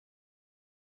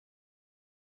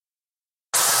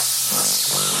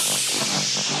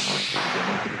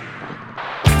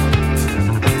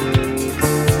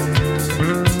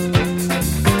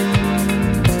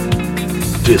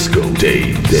Disco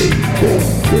Day.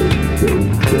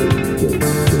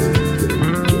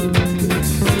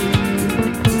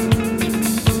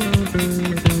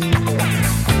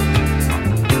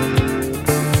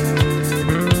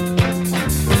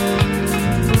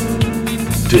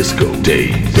 Disco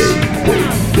Day.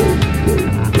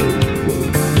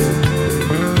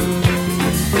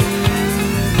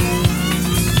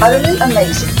 Utterly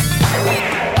amazing.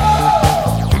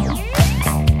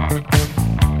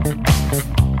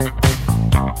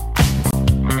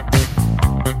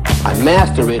 I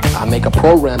master it, I make a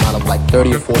program out of like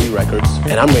 30 or 40 records,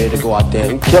 and I'm ready to go out there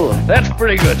and kill them. That's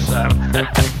pretty good, son.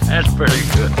 That's pretty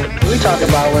good. We talk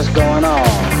about what's going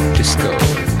on. Disco.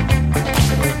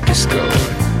 Disco.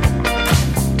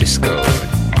 Disco.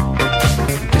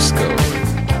 Disco.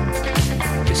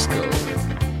 Disco.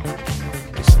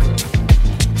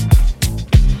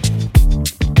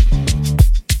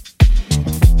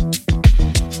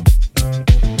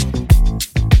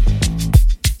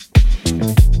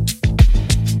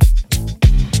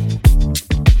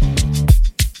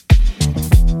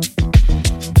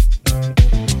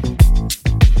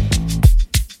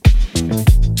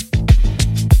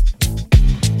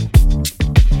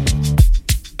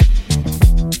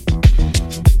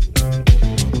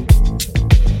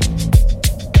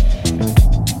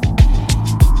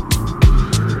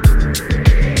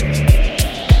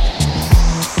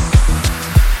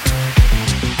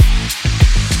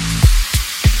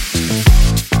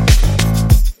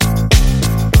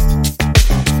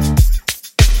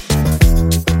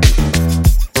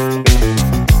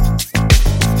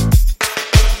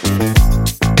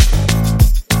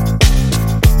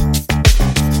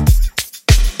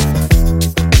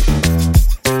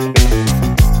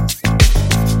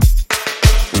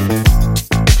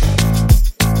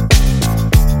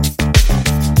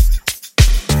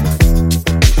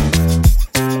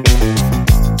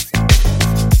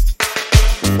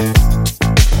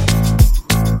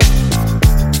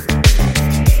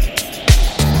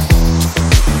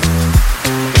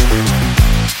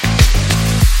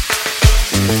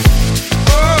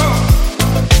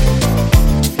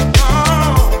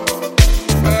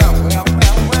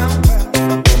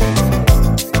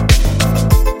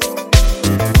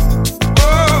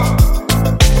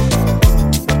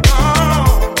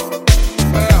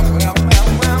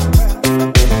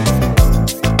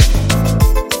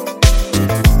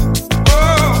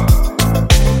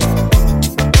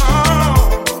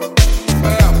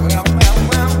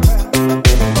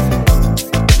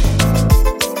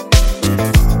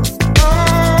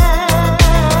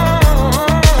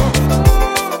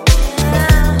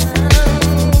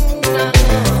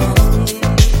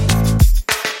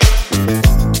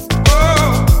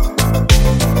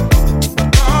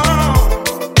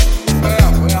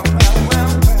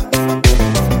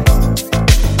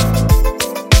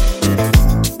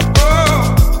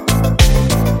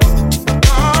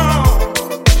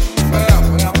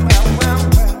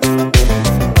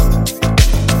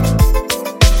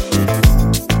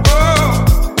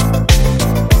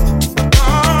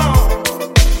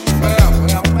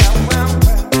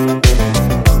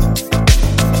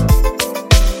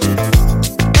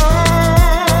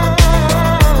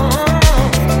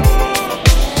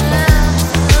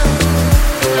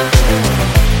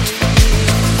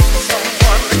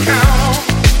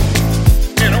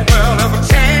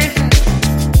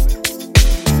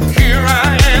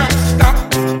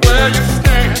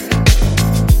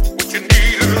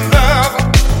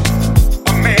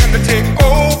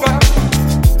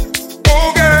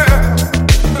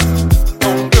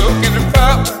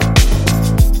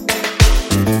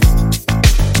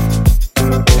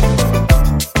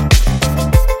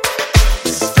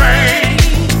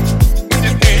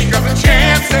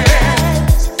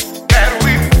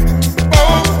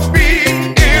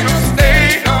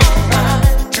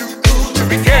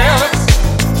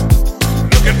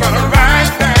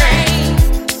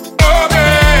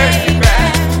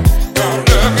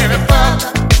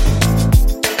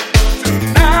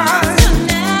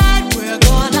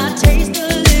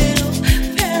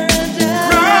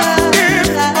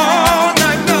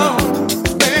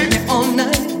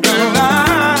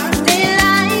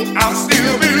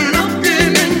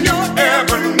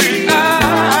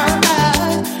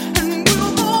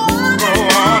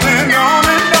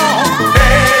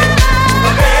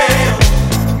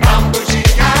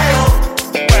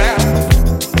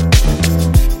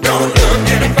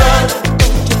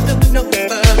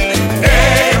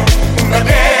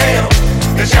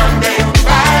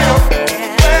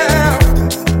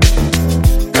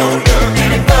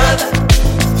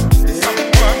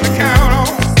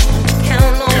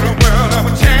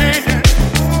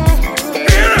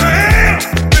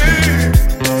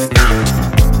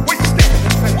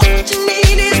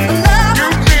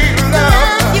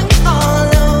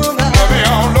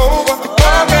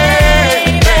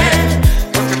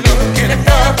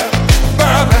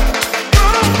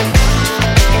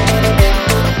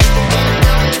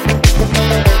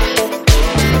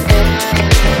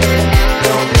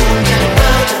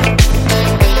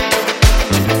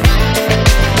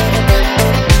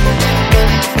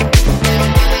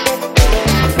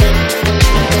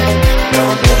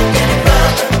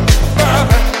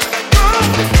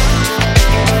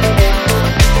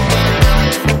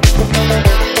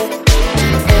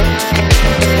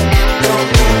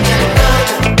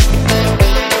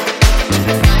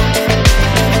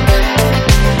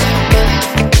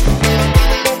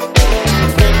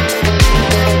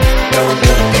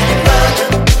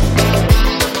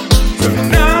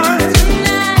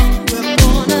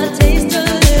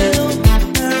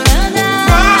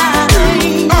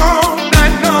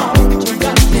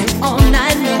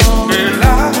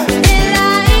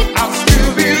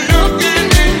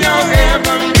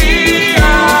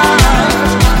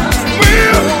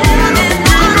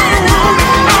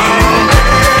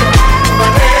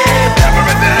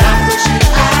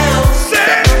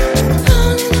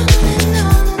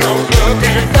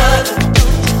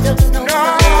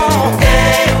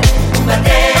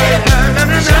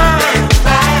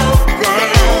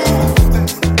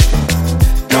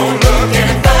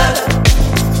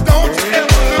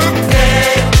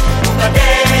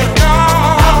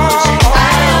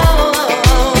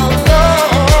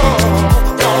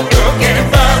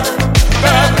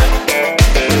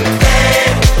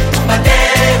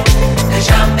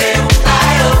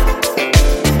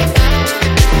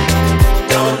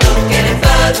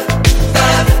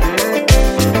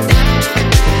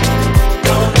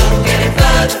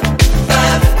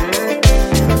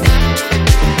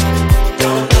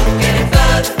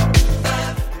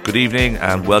 Good evening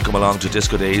and welcome along to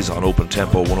Disco Days on Open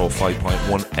Tempo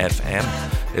 105.1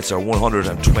 FM. It's our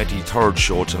 123rd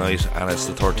show tonight and it's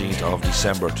the 13th of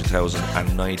December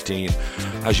 2019.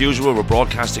 As usual, we're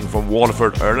broadcasting from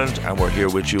Waterford, Ireland, and we're here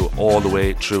with you all the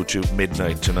way through to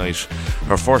midnight tonight.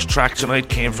 Our first track tonight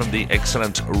came from the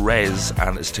excellent Rez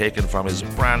and is taken from his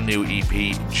brand new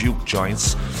EP Juke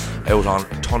Joints, out on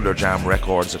Thunder Jam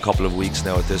Records a couple of weeks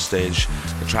now at this stage.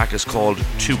 The track is called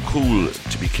Too Cool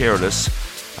to Be Careless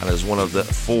and is one of the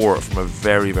 4 from a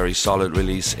very, very solid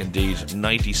release indeed.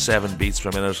 97 beats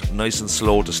per minute, nice and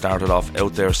slow to start it off,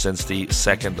 out there since the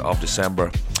 2nd of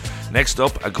December. Next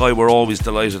up, a guy we're always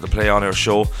delighted to play on our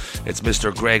show. It's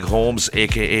Mr. Greg Holmes,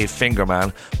 aka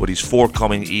Fingerman, with his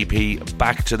forthcoming EP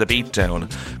Back to the Beatdown,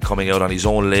 coming out on his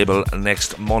own label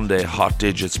next Monday, Hot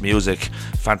Digits Music.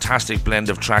 Fantastic blend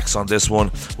of tracks on this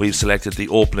one. We've selected the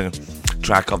opening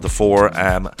track of the 4,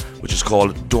 which is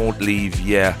called Don't Leave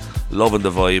Yeah. Loving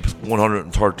the vibe,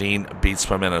 113 beats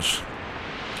per minute.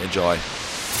 Enjoy.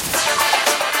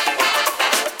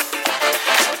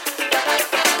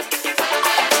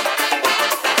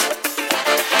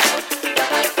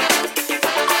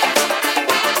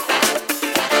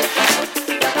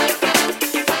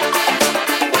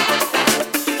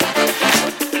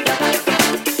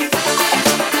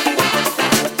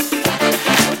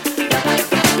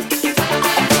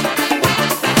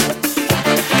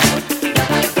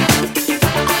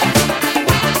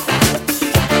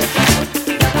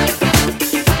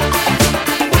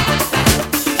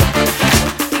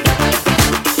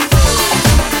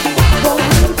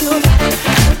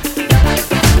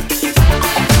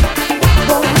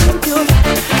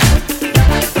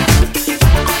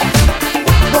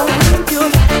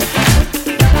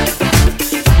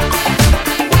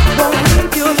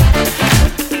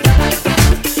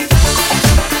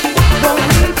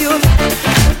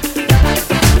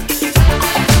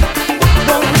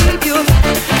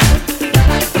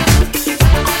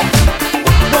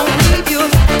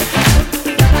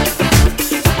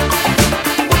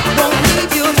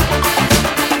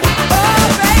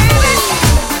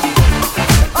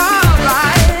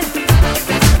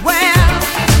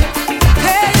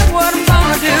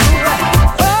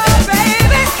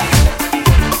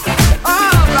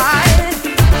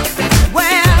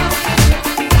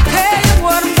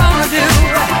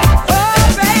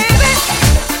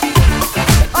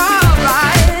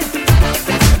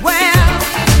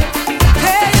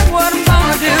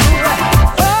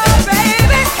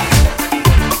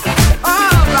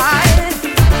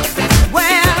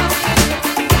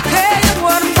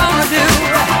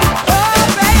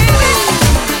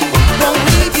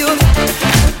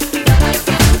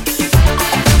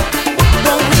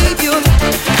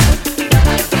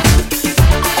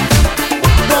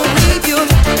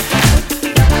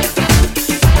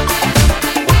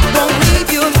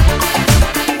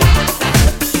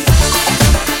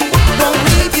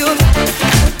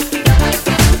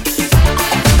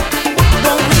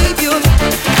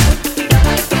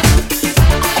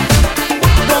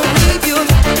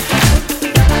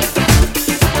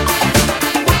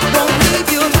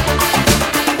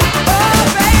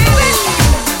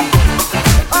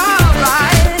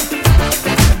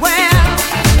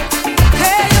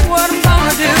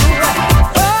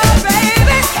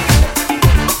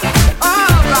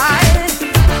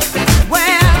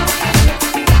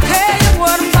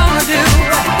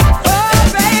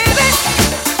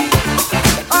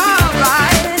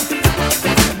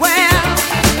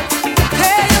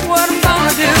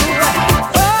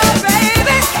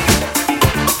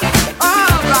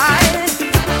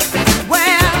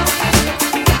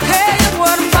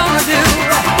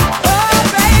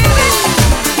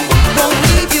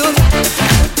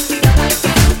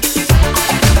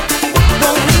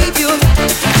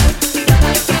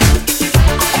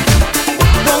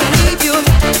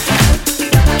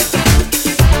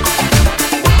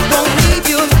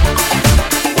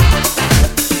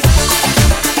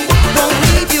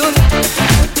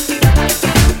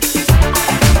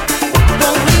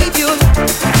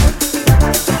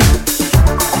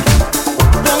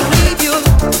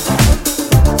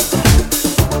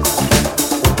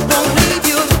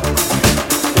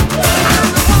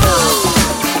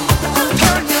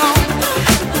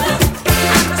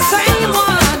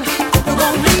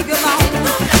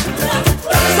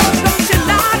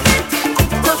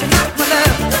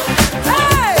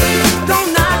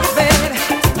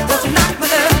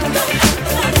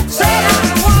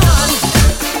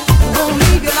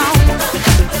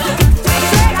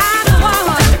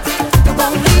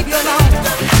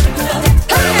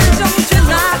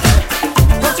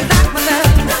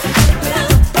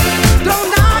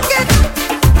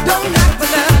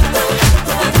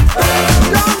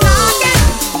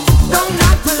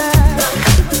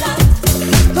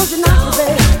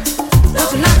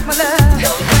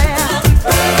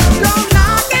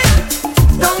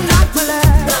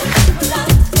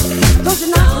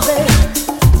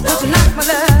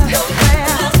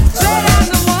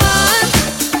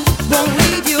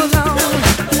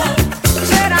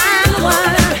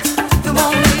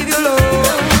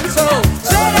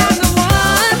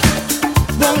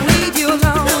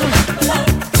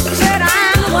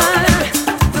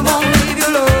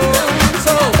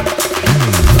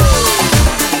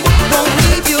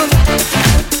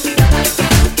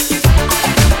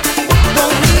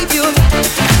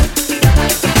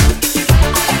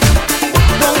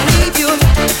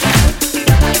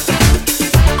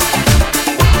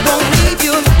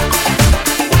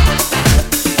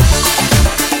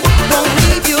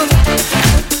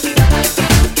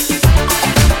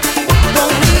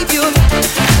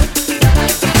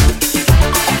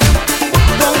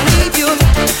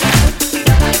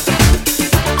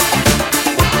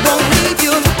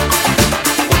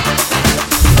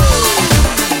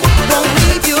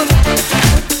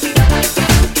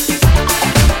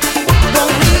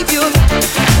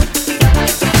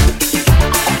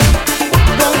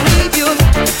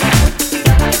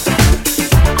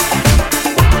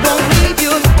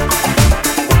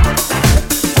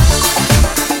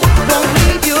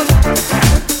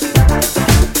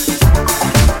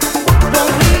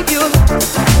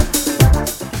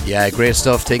 Yeah, great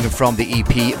stuff taken from the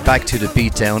EP Back to the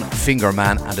Beatdown, Finger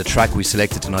Man, and the track we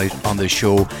selected tonight on the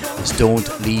show is Don't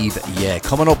Leave Yet.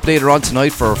 Coming up later on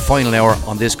tonight for our final hour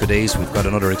on Disco Days, we've got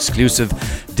another exclusive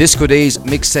Disco Days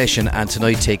mix session, and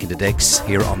tonight taking the decks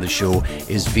here on the show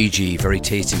is VG. Very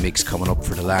tasty mix coming up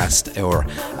for the last hour.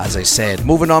 As I said,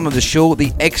 moving on the show,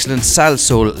 the excellent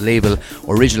Salsoul label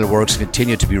Original Works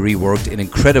continue to be reworked in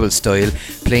incredible style,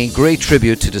 playing great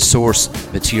tribute to the source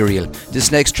material.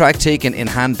 This next track, taken in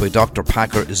hand by Dr.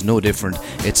 Packer, is no different.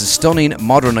 It's a stunning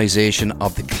modernisation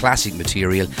of the classic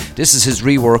material. This is his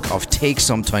rework of Take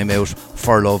Some Time Out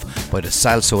for Love by the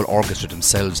Salsoul Orchestra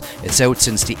themselves. It's out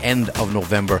since the end of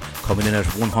November, coming in at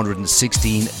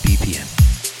 116 BPM.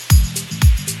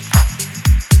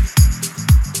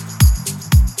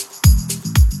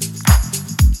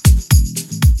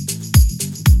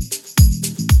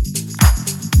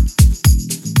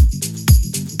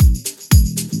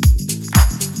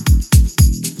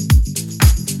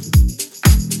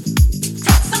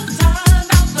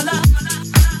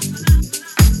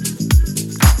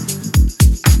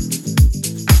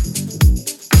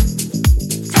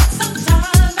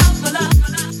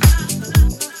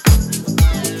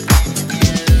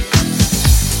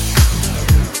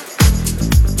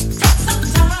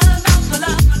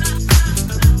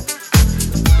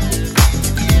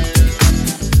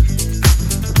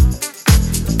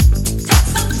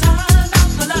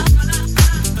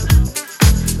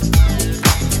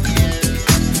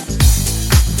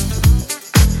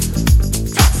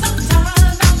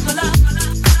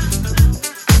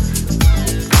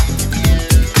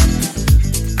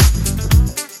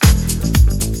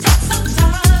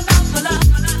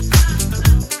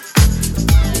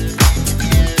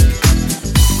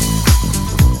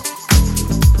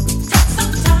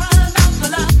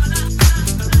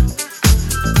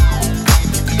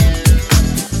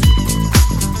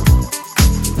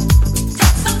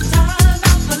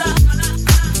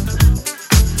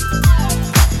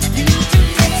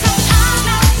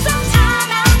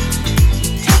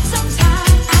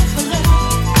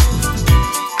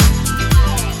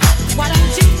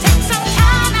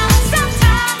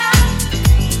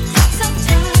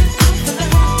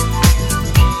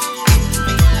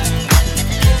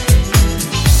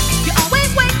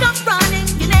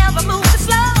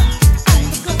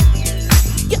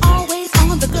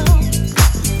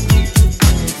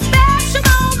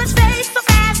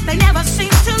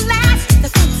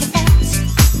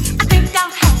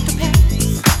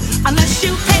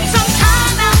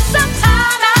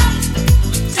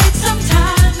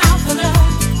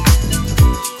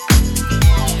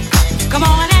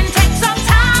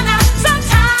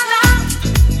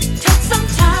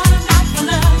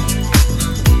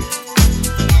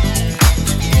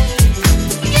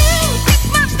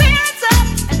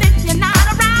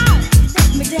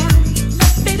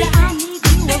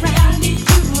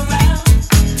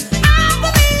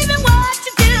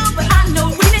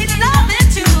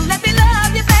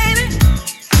 Baby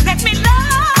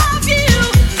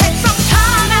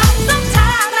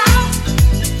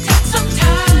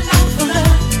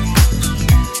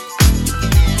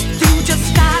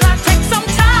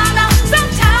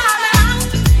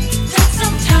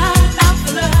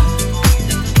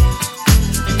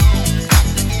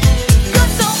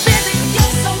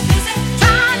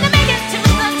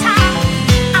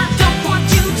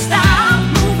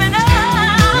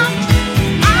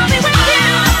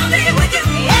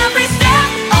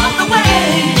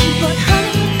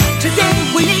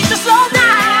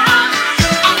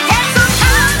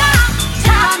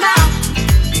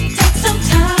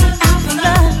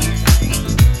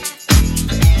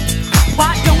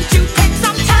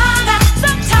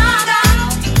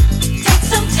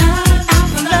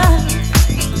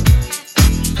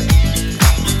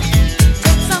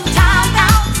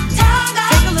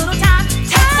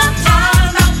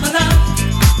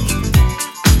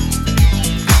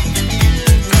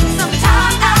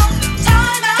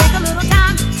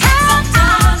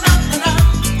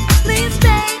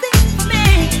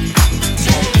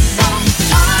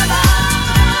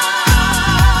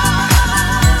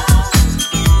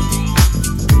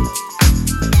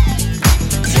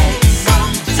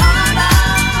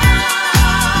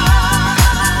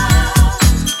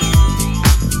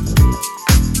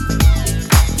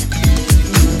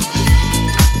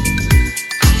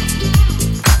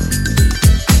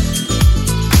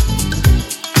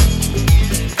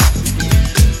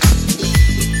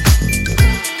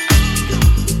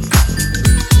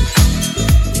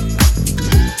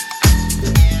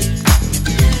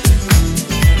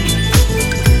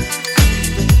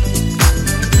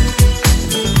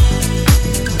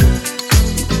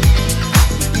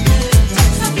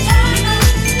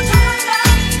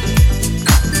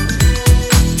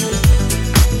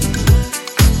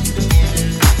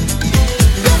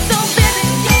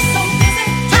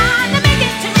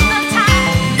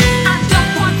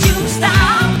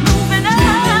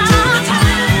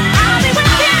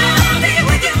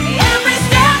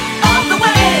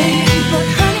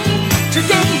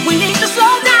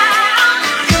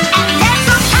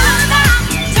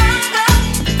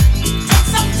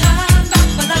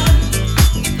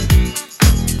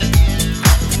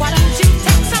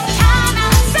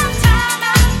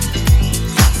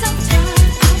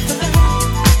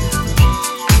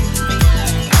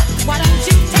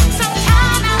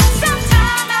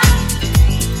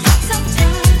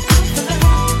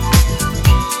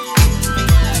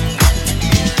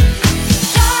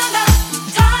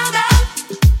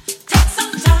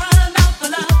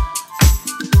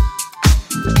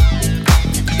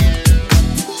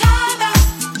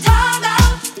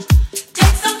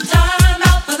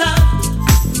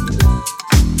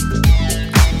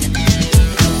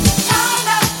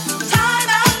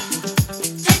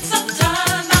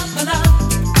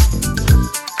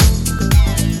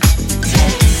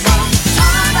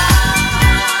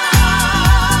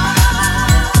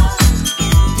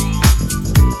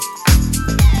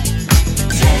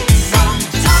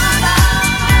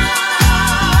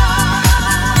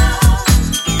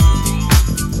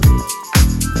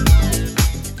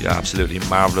absolutely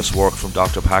marvellous work from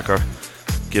Dr. Packer.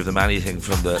 Give them anything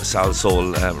from the Sal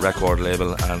Soul record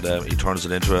label and he turns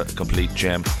it into a complete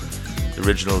gem. The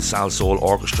original Sal Soul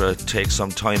Orchestra takes some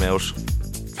time out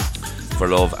for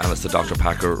love, and it's the Dr.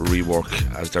 Packer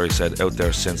rework, as Derek said, out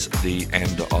there since the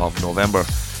end of November.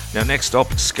 Now next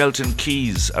up, Skelton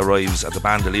Keys arrives at the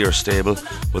Bandolier stable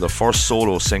with a first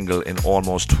solo single in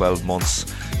almost 12 months.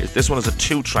 This one is a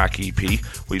 2-track EP.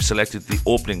 We've selected the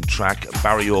opening track,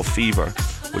 Barrio Fever,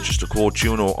 which is, to quote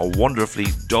Juno, a wonderfully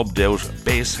dubbed out,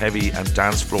 bass heavy and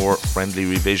dance floor friendly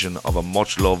revision of a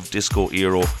much loved disco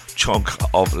era chunk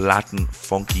of Latin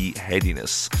funky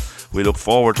headiness. We look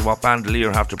forward to what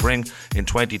Bandolier have to bring in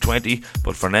 2020,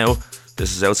 but for now,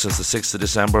 this is out since the 6th of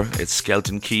December. It's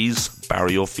Skelton Keys,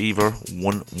 Barrio Fever,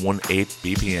 118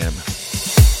 BPM.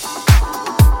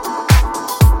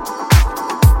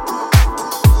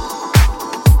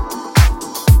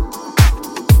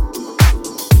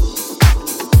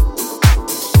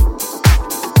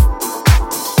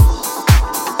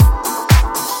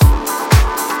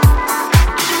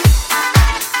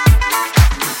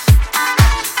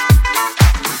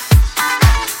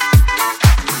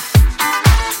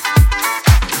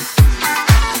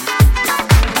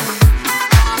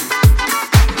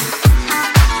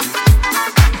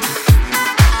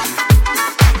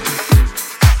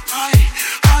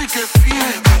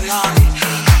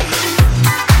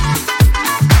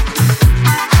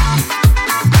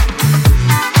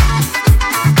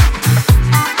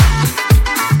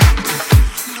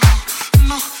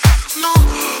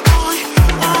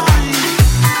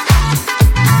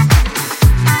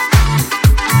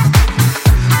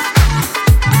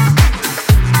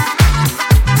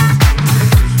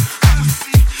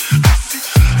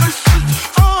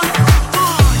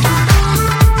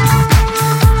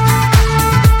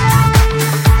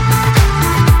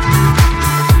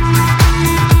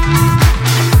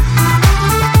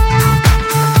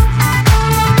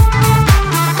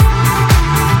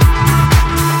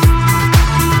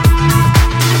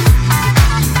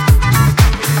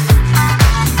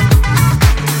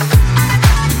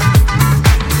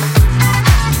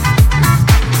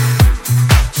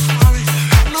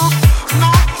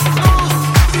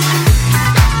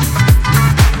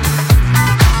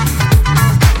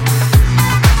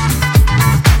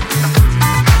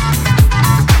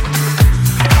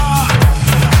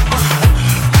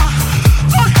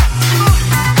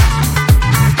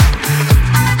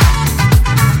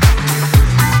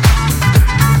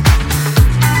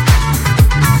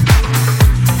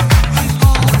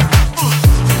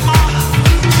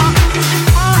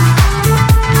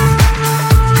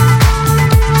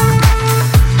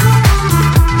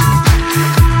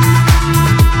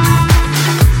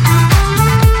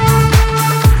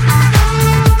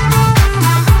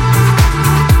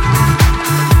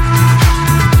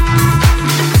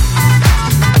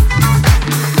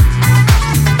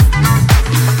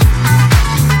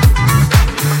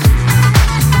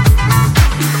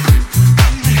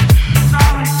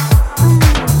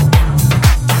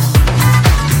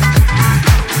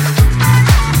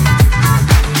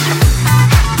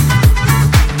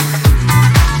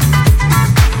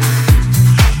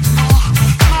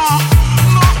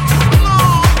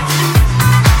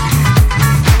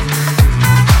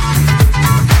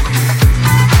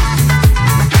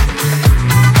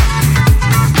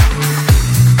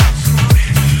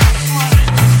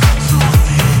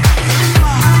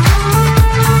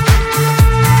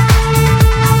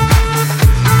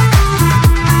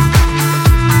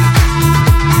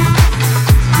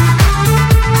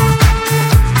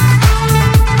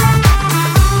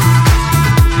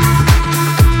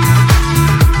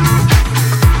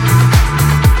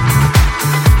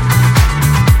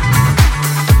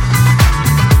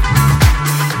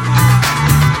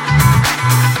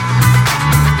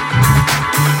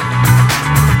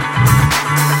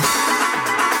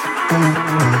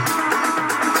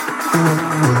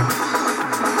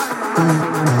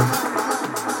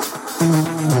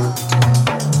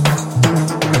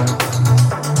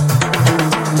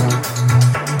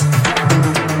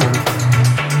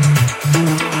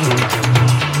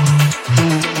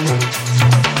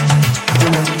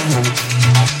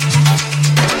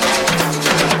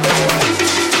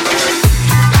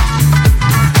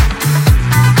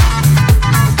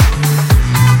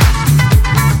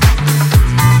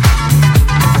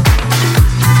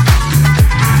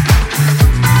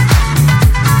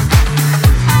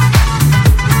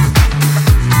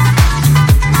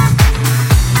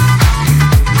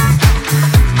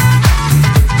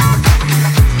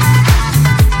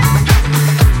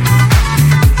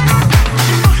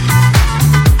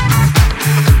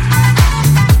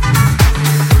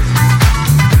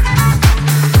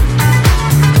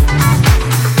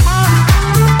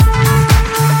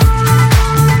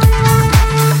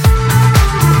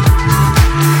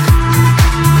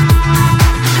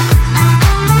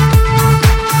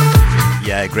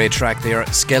 great track there.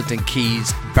 Skelton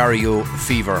Keys, Barrio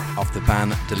Fever off the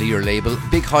band Delir label.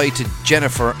 Big hi to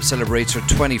Jennifer, celebrates her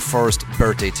 21st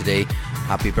birthday today.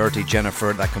 Happy birthday,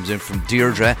 Jennifer. That comes in from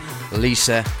Deirdre,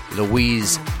 Lisa,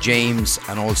 Louise, James,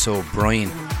 and also Brian.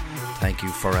 Thank you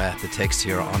for the text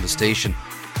here on the station.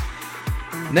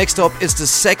 Next up is the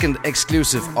second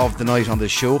exclusive of the night on the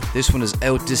show. This one is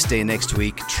out this day next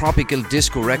week. Tropical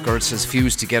Disco Records has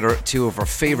fused together two of our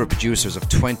favourite producers of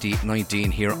 2019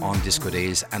 here on Disco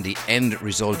Days, and the end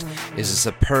result is a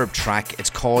superb track. It's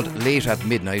called Late at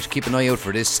Midnight. Keep an eye out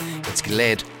for this. It's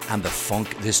Gled and the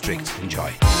Funk District.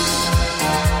 Enjoy.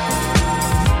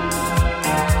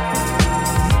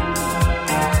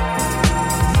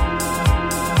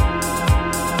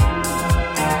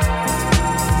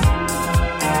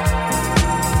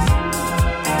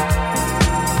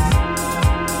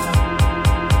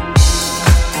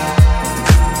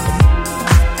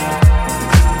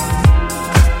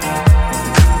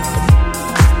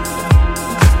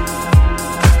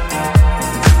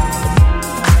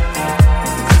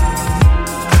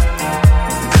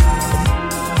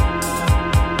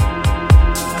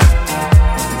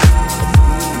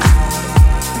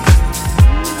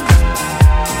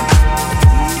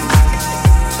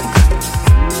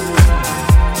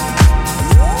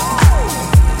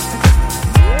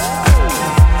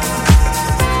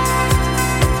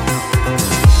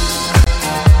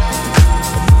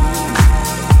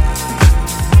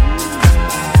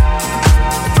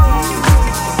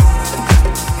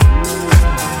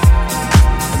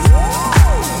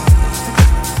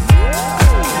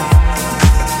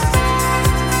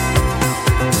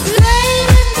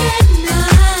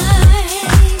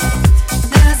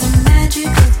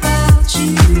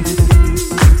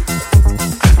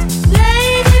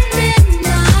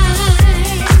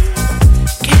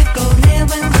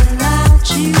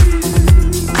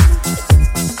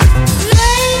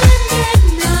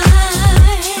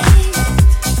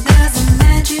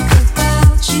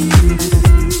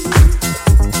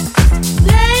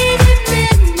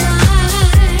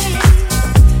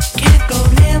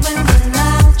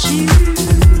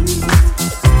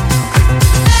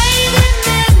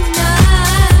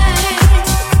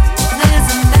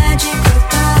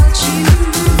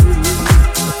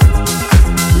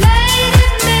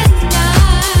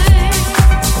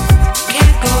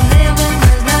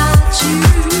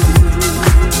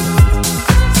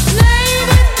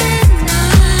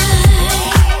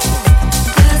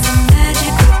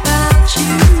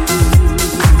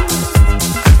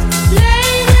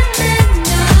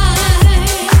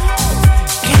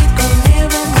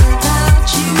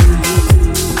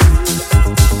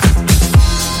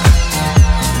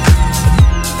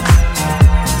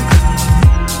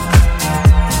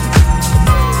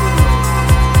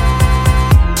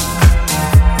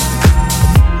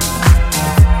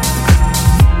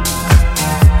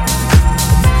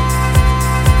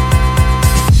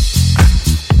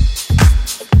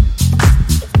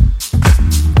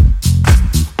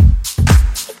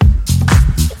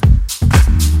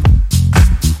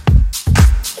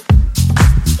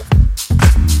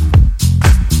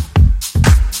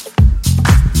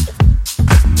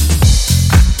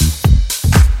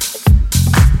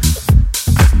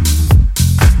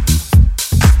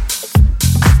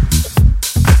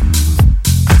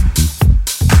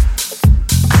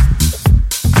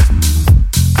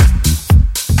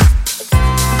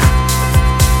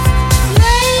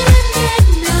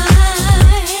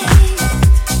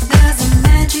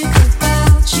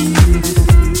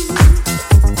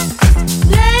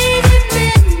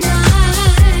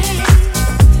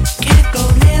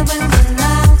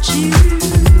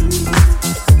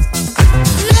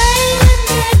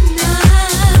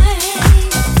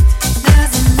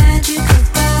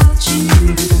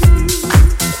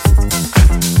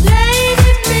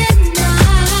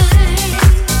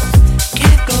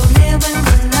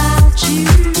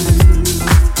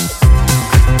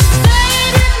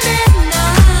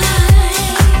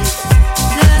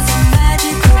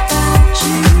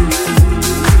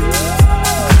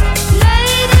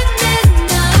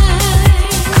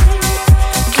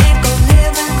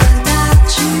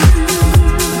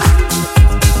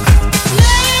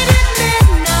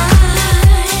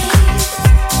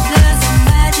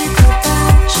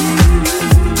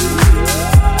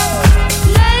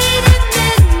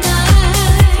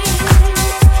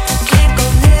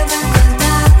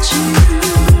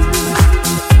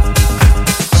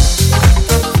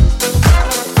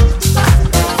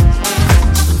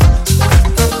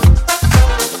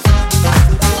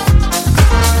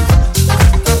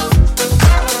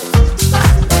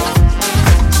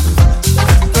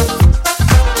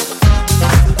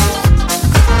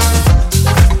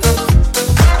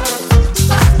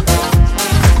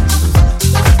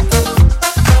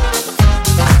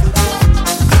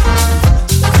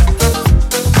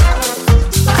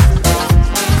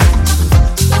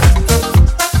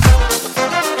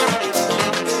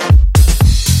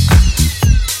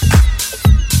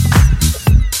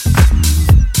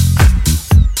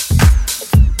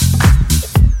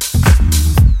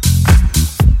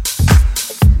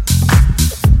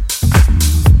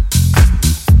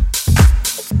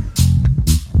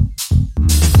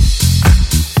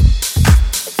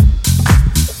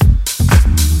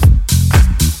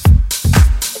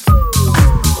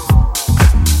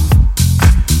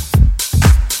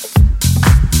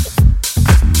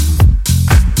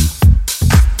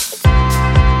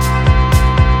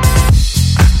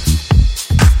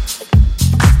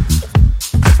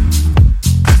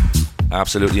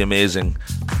 absolutely amazing.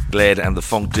 Glade and the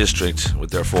Funk District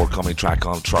with their forthcoming track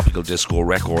on Tropical Disco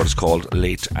Records called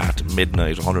Late at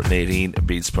Midnight, 118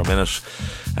 beats per minute.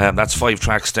 That's 5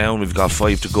 tracks down. We've got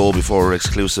 5 to go before our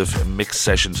exclusive mix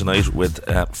session tonight with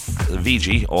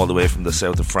VG, all the way from the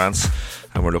south of France,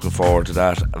 and we're looking forward to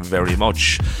that very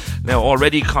much. Now,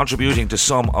 already contributing to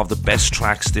some of the best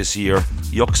tracks this year,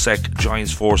 Yuksek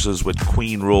joins forces with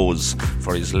Queen Rose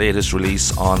for his latest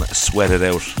release on Sweat It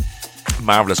Out.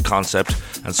 Marvellous concept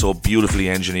and so beautifully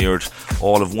engineered,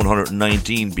 all of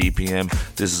 119 BPM.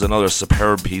 This is another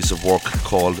superb piece of work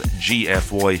called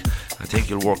GFY. I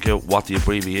think you'll work out what the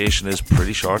abbreviation is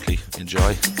pretty shortly.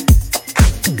 Enjoy.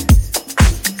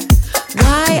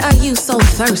 Why are you so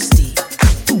thirsty?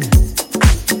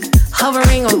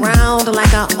 Hovering around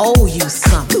like I owe you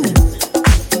something.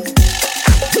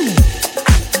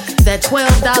 That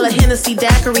 $12 Hennessy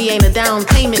daiquiri ain't a down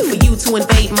payment for you to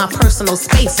invade my personal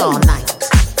space all night.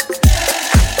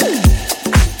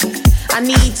 I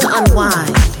need to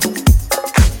unwind.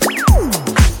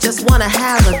 Just wanna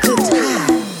have a good time.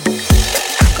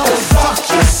 Go fuck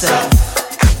yourself.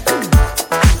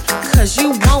 Cause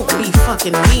you won't be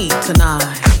fucking me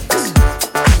tonight.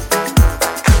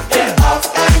 Get off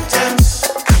and dance.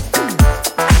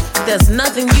 There's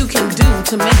nothing you can do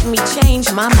to make me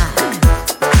change my mind.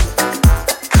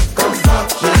 Go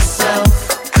fuck yourself.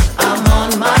 I'm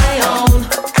on my own.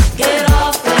 Get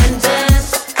off and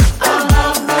dance. Out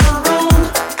of the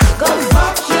room. Go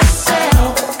fuck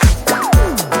yourself.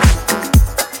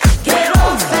 Get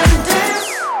off and dance.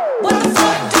 What the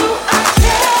fuck do I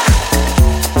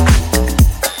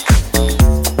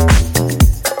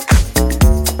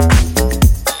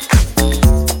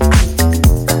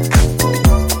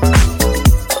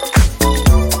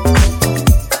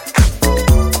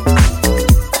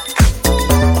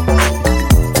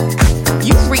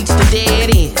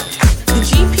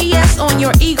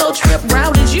your ego trip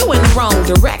routed you in the wrong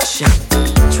direction.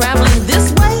 Traveling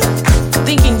this way,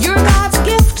 thinking you're God's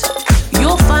gift,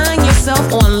 you'll find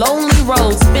yourself on lonely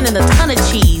roads, spinning a ton of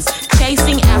cheese,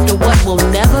 chasing after what will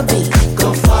never be.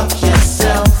 Go fuck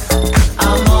yourself.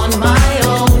 I'm on my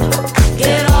own.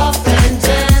 Get off and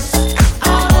dance.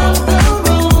 Out of the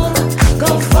room.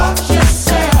 Go fuck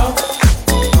yourself.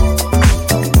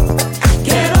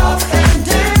 Get off and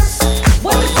dance.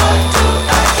 What the fuck do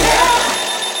I care?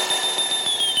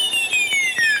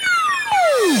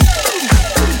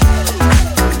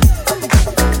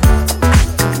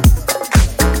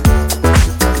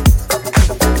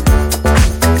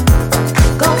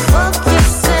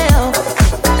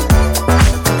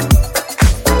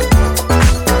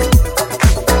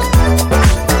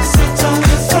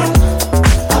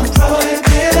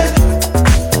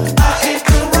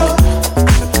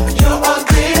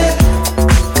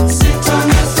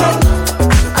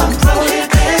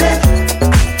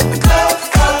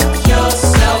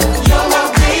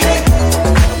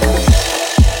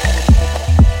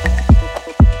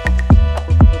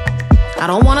 I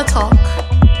don't wanna talk,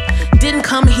 didn't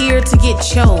come here to get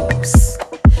chose.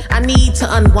 I need to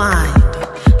unwind,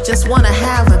 just wanna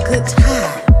have a good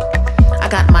time. I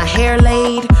got my hair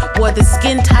laid, wore the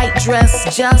skin tight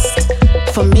dress just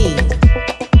for me.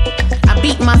 I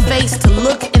beat my face to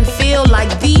look and feel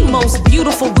like the most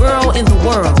beautiful girl in the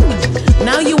world.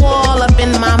 Now you all up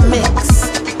in my mix,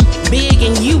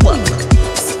 bigging you up,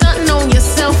 stunting on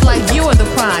yourself like you're the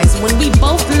prize, when we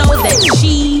both know that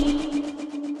she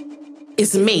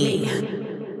is me.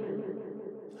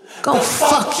 Go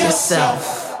fuck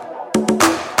yourself.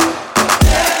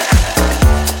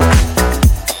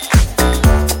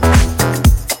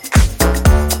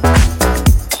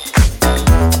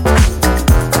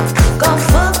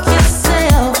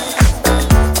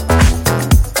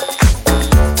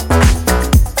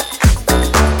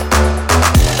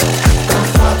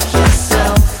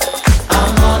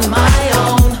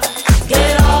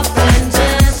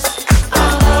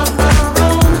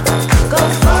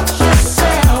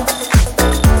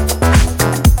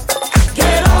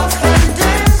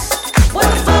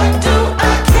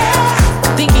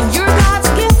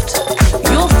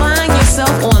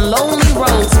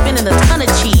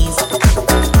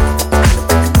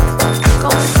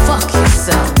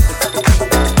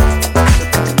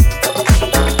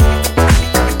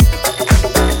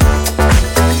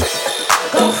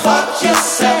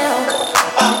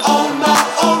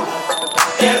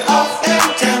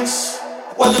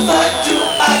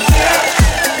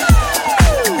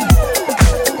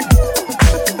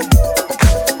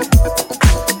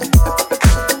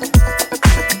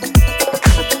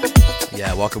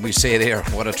 Say there,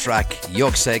 what a track.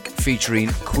 Yuksek featuring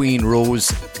Queen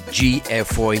Rose,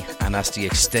 GFY, and that's the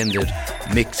extended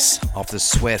mix of the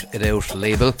Sweat It Out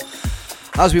label.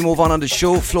 As we move on the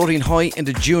show, floating high in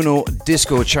the Juno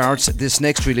disco charts, this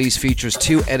next release features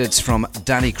 2 edits from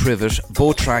Danny Krivit.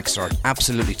 Both tracks are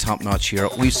absolutely top notch here.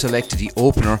 We've selected the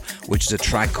opener, which is a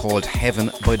track called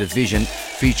Heaven by the Vision,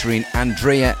 featuring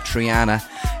Andrea Triana,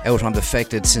 out on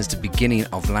Defected since the beginning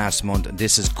of last month. And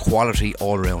this is quality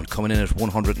all round, coming in at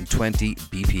 120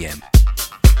 BPM.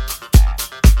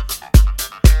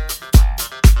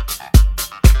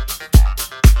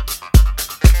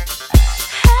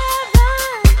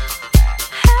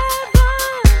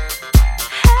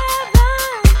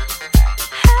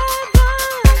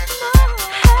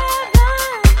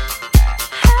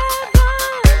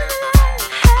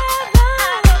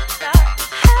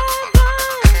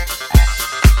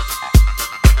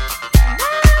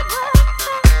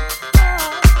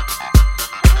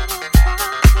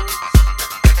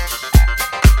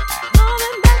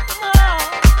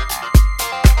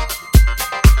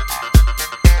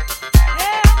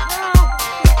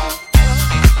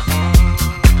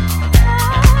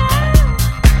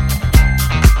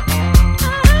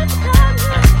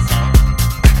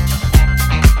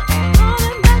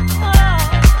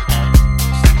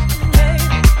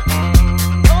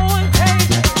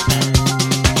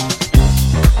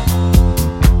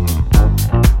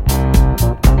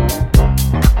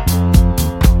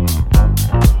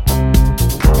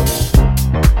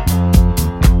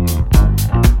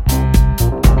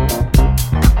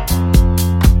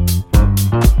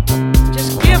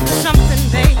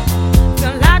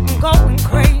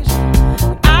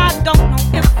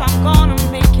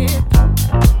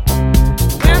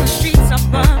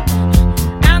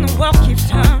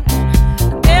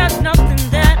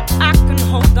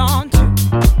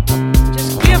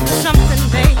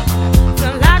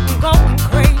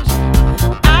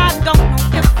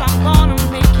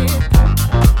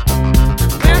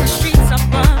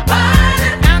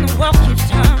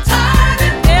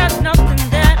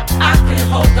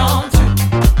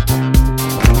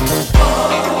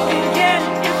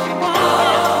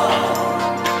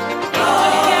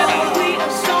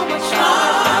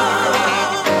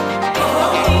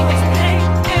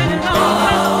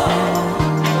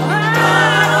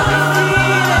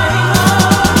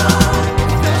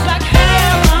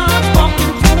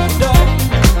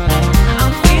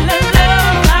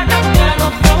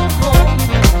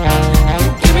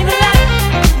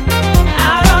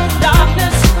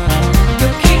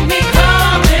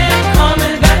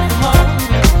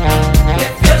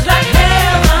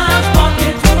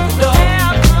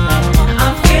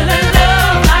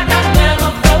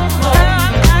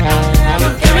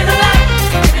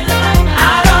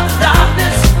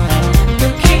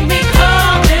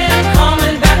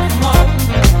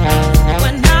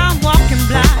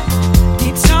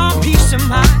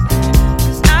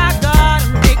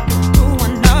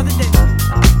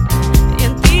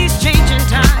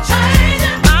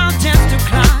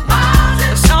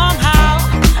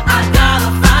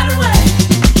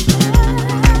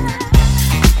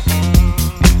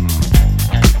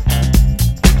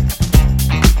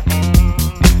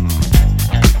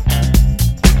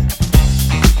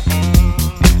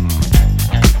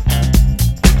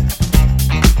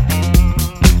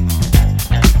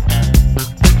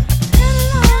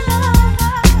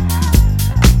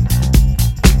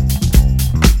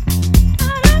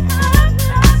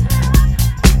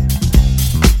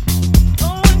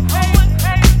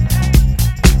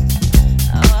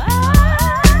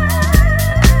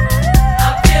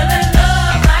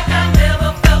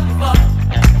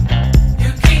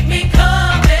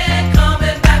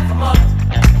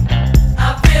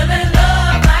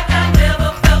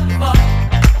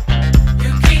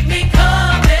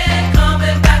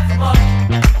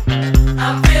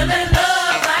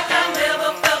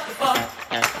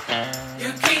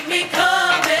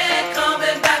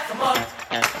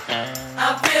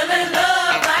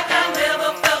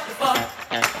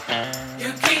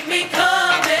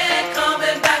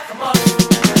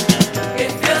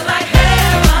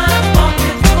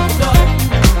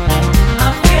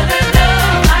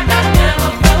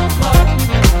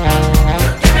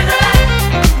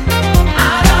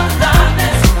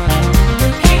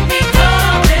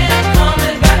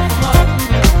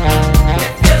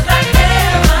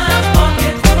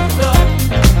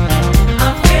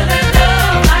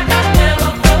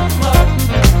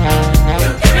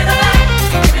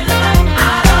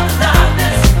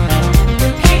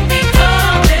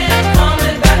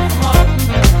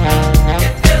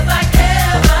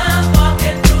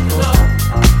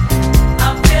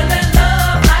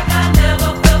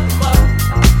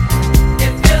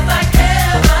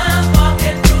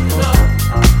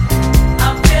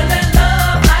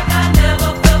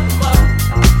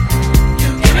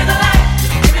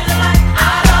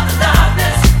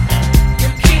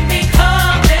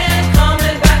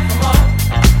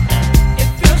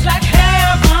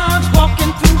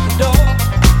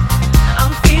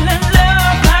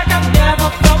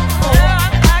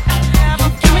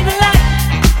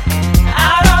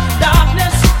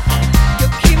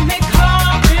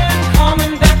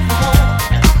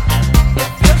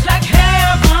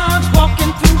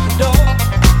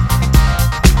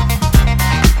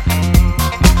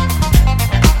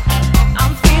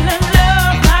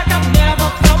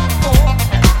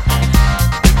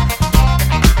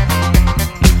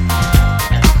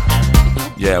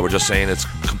 Yeah, we're just saying it's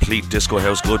complete disco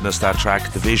house goodness, that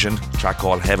track. The Vision, track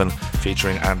called Heaven,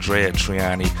 featuring Andrea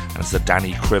Triani, and it's the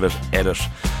Danny Krivit edit.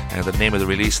 And the name of the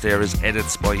release there is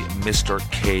Edits by Mr.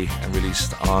 K, and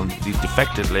released on the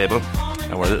Defected label.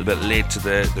 And we're a little bit late to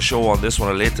the show on this one,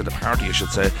 or late to the party, I should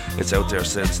say. It's out there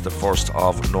since the 1st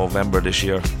of November this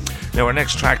year. Now, our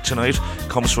next track tonight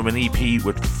comes from an EP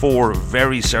with 4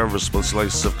 very serviceable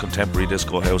slices of contemporary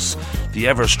disco house. The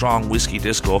ever-strong Whiskey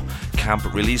Disco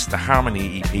Camp released the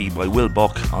Harmony EP by Will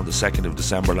Buck on the 2nd of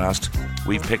December last.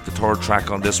 We've picked the 3rd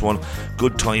track on this one.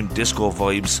 Good time disco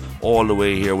vibes all the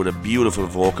way here with a beautiful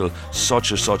vocal.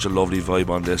 Such a lovely vibe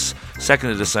on this.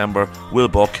 2nd of December, Will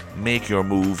Buck, Make Your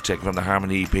Move, taken from the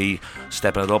Harmony EP.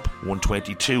 Stepping it up,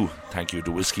 122. Thank you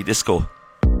to Whiskey Disco.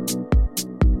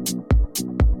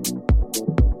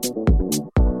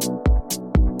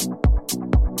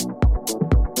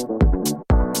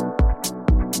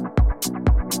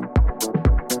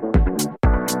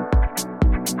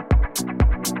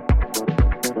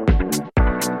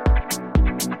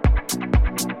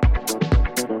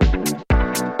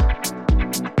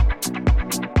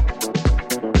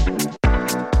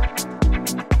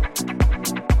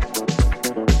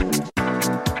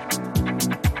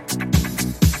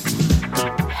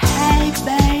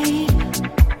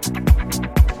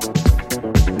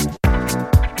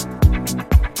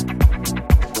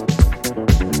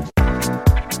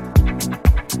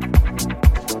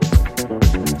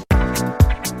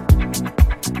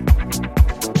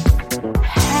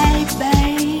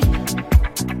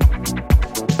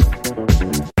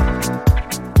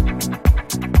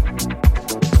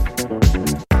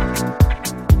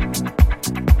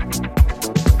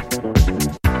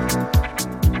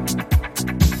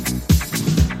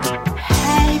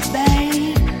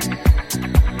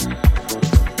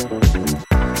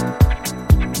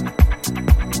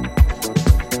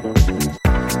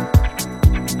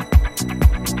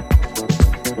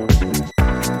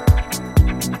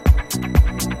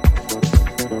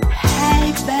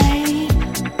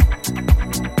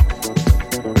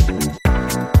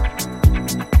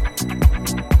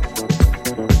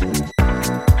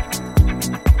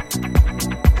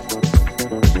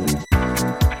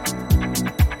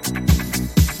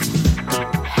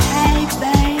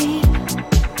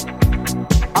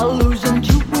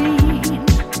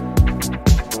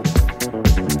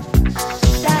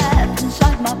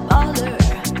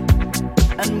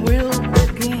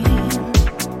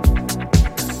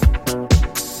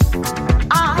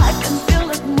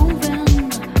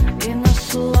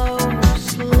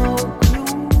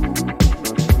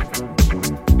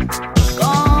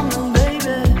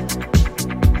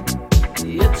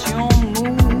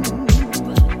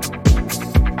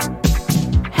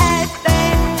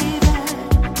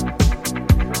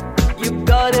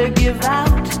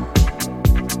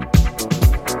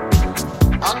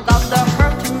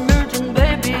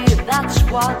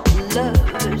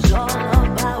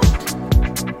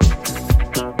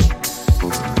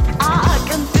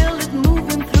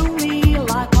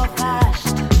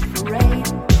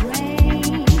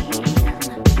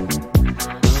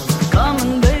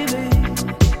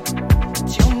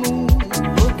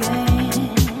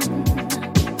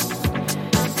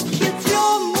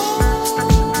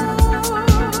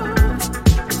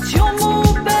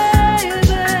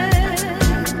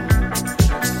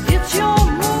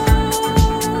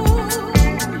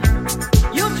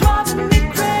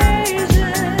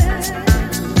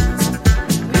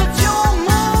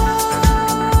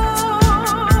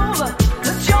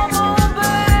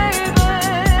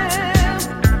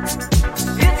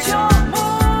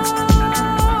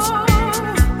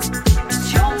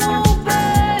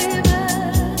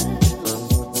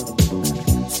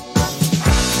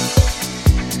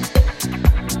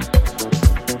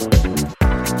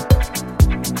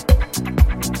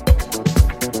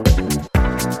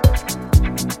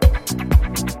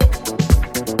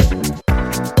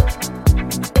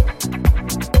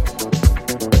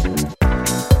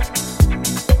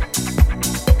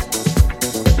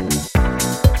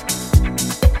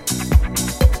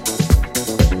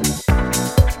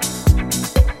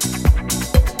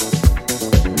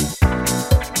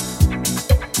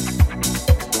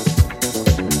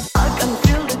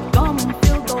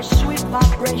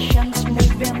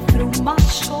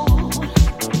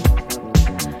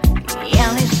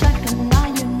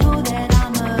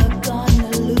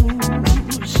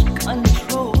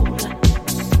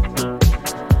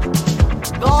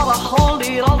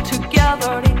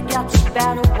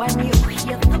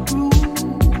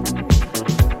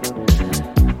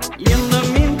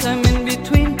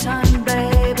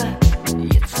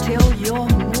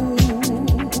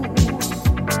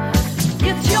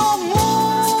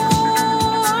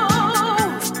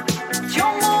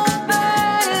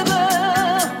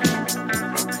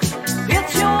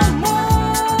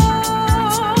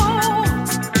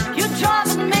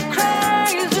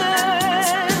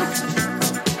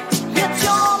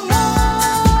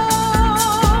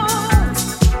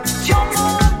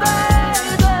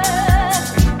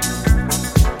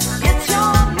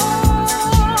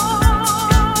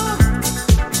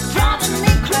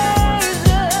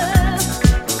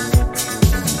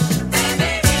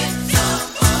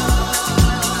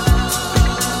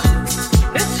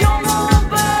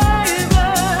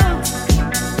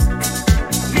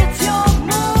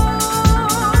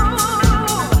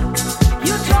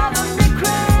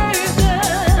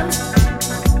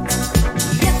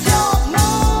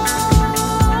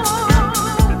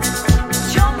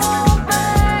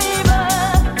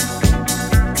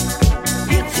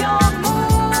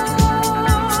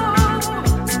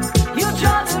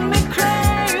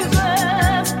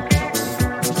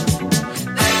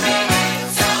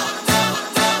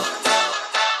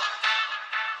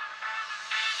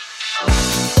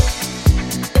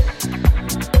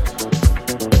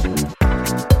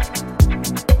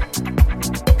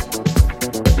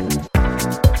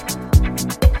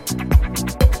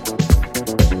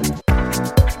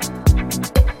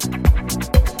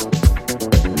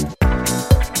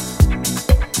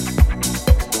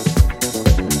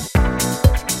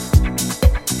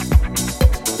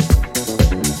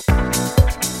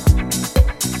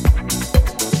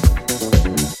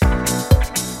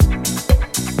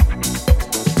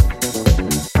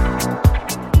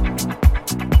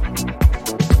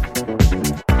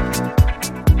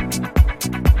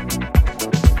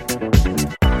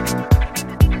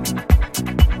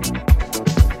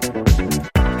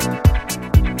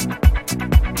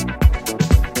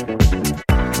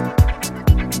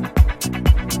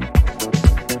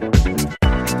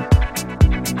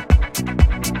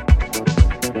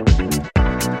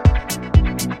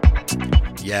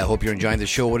 Yeah, I hope you're enjoying the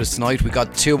show with us tonight. We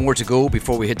got 2 more to go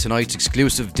before we hit tonight's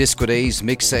exclusive Disco Days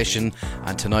mix session,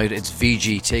 and tonight it's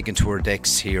VG taking to her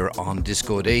decks here on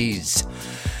Disco Days.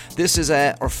 This is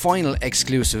our final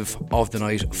exclusive of the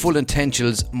night. Full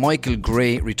Intentions, Michael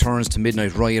Gray returns to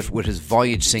Midnight Riot with his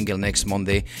Voyage single next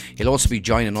Monday. He'll also be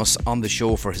joining us on the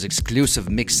show for his exclusive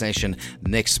mix session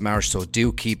next March, so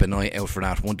do keep an eye out for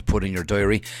that, one to put in your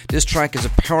diary. This track is a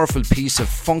powerful piece of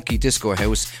funky disco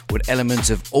house with elements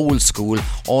of old school,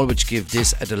 all which give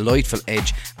this a delightful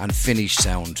edge and finished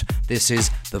sound. This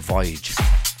is The Voyage.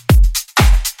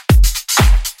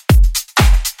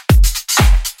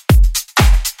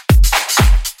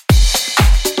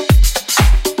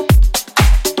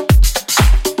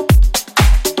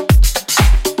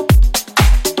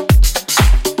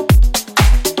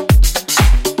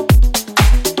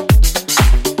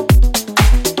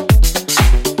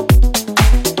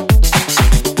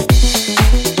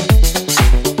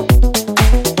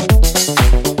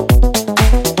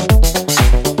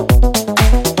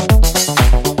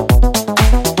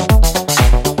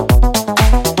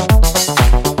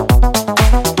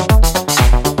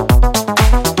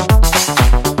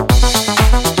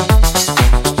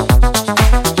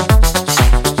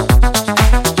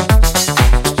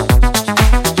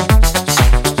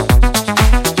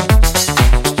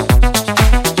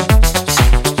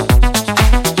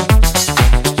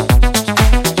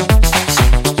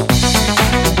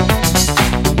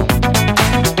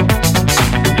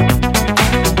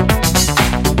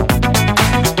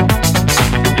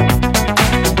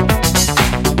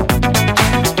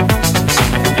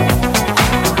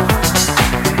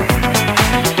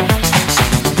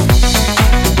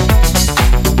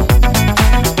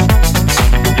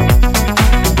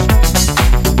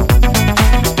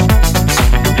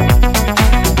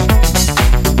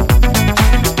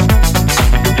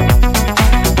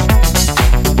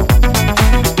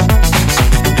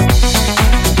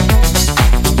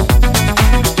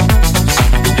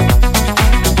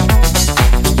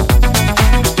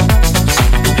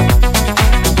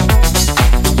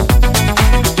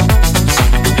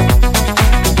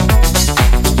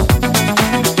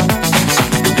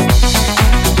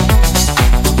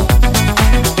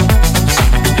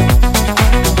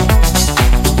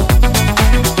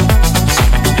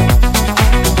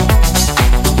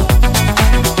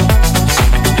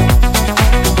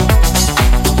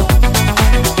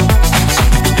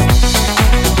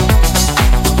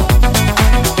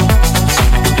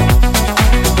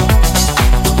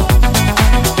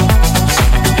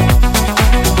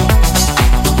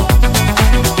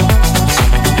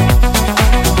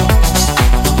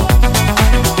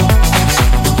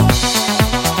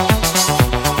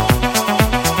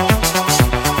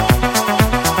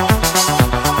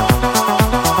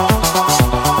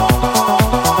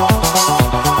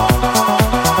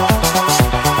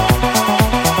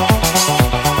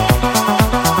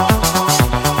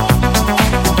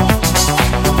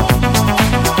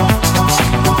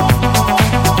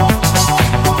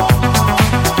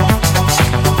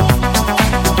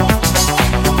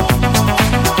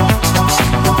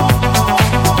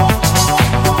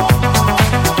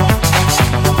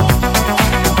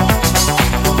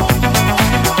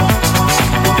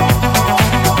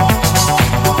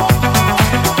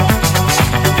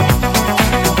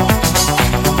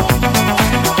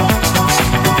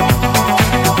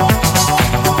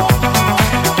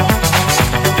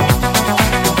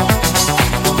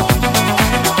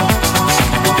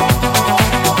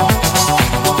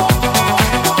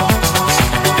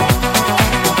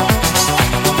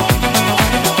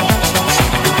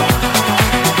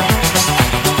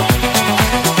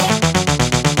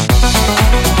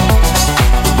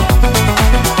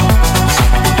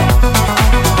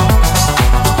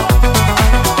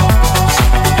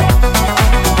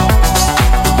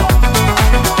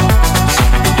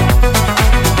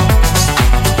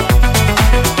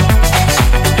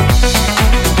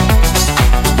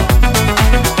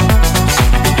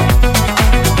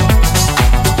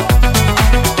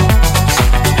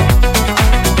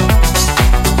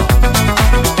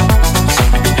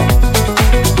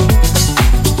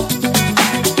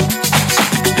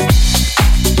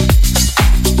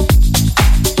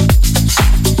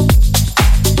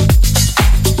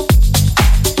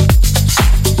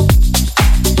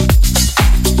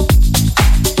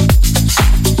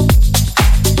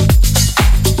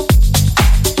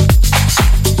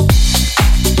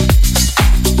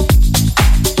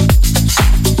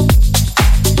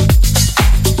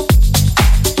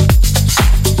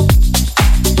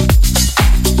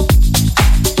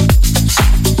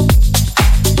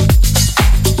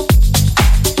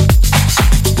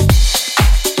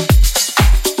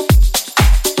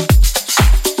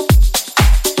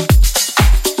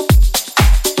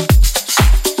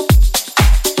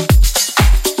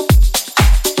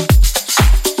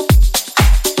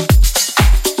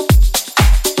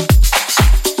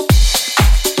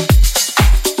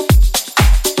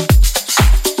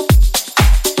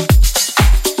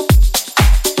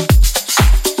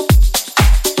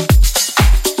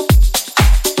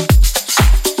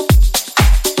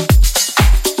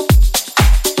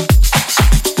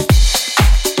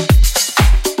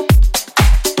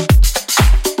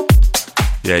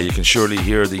 Yeah, you can surely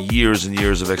hear the years and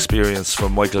years of experience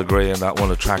from Michael Gray in that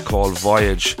one, a track called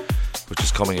Voyage, which is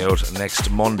coming out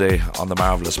next Monday on the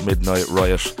marvellous Midnight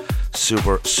Riot.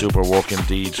 Super work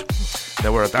indeed.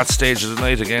 Now we're at that stage of the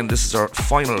night again. This is our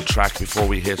final track before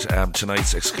we hit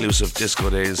tonight's exclusive Disco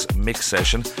Days mix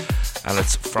session, and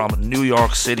it's from New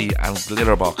York City and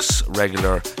Glitterbox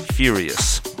regular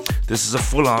Furious. This is a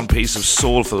full-on piece of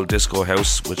soulful disco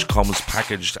house which comes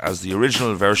packaged as the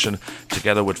original version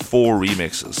together with 4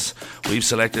 remixes. We've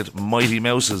selected Mighty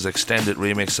Mouse's extended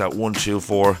remix at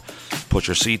 124. Put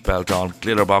your seatbelt on.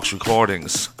 Glitterbox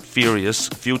Recordings, Furious,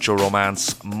 Future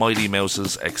Romance, Mighty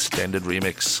Mouse's extended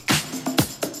remix.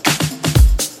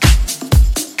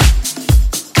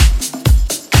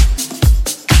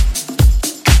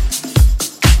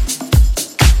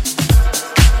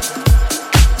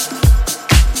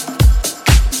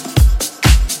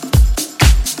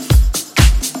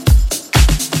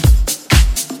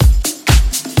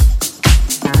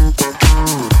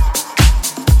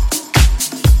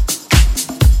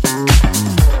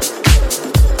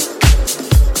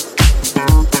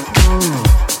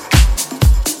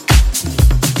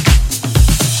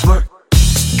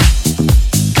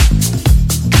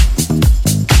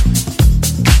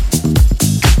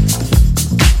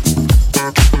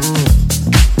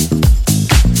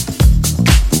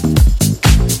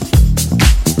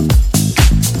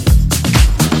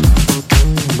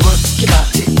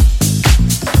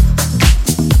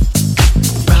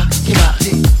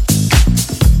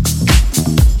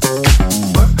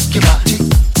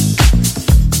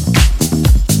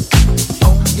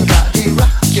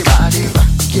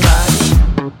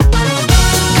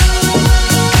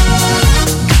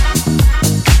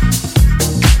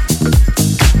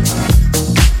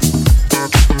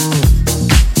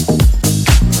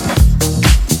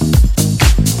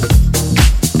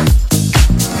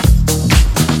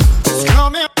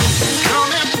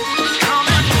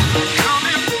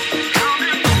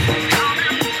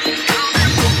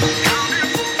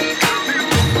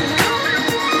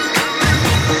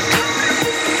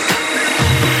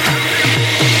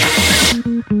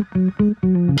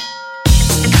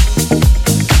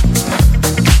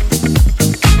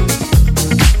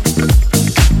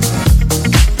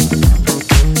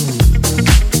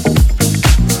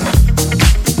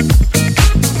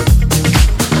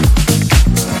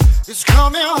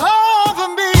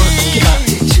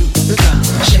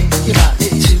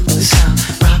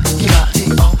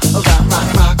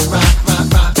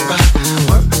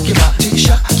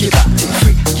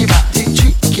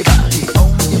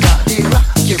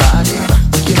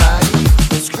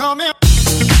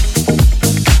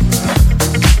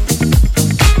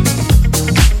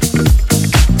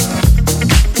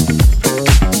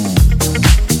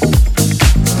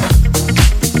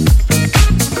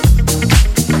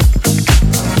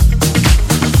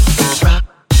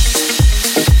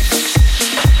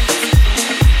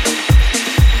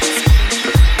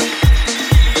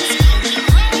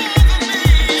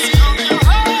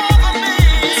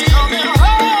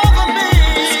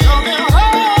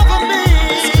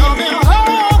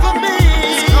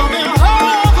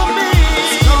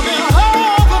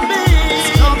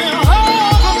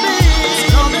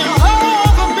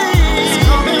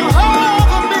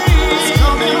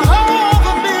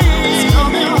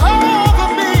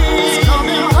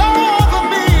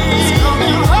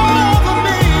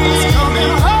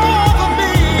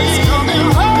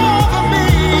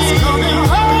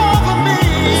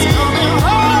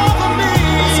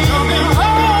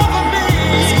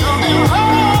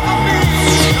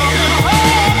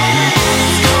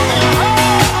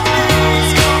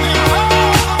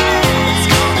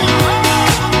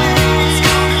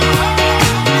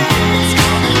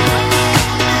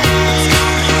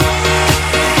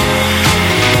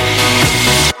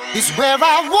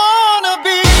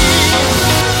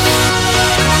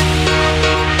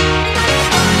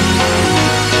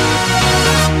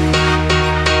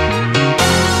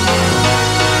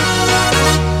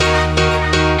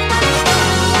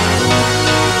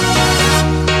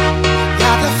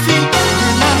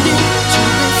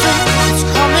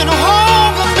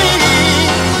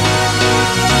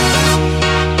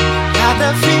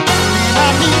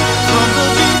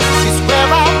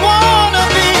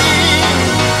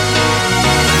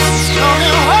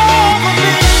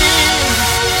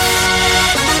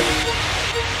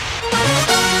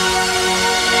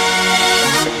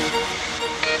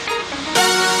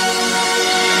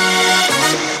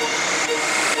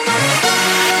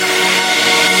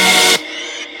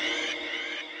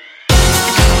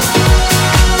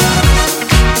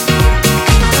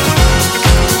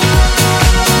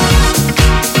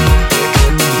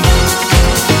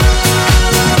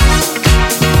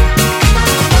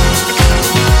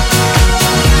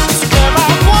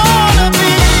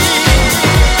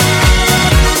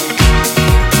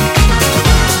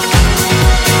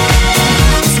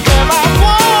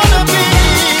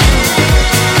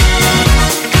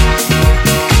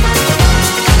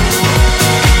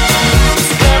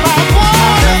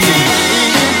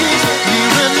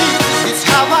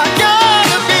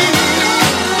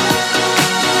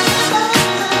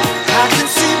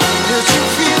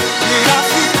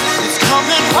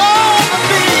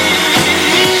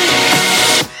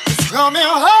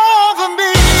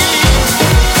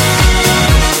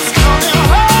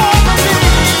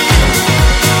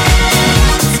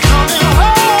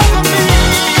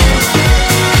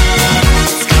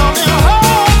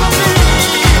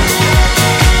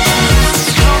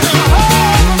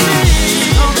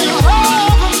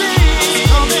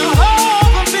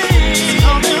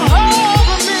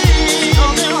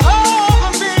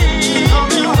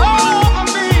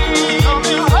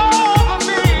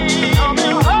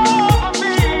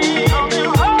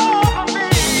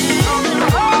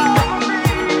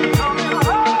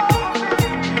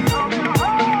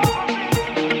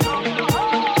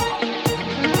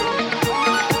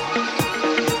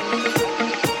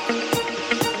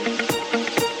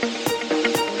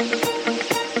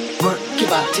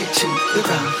 to the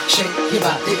ground. Shake your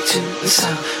body to the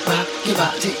sound. Rock your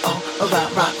body all around.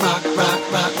 Rock, rock, rock,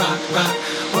 rock, rock, rock.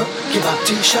 Work your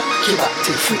body, shock your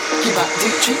body, freak your body,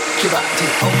 trick your body,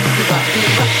 oh your body,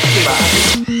 rock your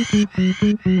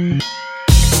body.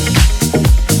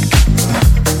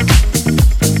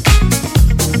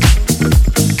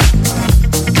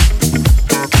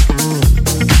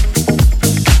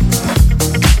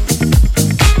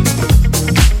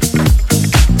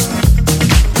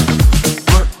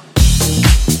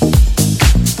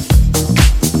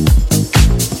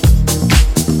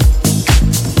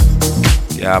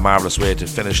 Yeah, marvellous way to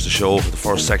finish the show for the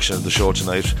first section of the show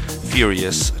tonight.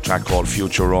 Furious, a track called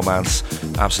Future Romance.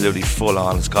 Absolutely full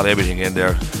on. It's got everything in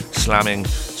there. Slamming,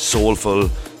 soulful,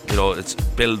 you know, it's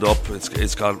build up,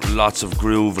 it's got lots of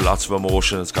groove, lots of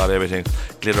emotion, it's got everything.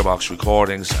 Glitterbox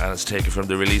Recordings, and it's taken from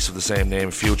the release of the same name,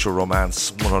 Future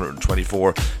Romance,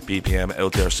 124 BPM,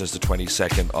 out there since the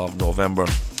 22nd of November.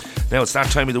 Now it's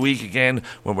that time of the week again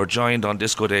when we're joined on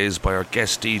Disco Days by our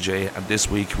guest DJ, and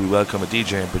this week we welcome a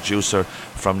DJ and producer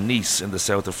from Nice in the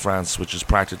south of France, which is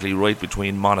practically right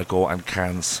between Monaco and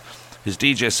Cannes. His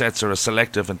DJ sets are a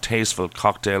selective and tasteful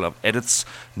cocktail of edits,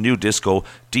 new disco,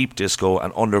 deep disco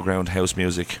and underground house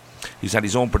music. He's had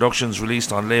his own productions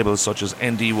released on labels such as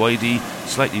NDYD,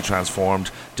 Slightly Transformed,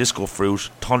 Disco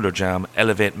Fruit, Thunder Jam,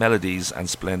 Elevate Melodies and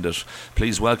Splendid.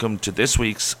 Please welcome to this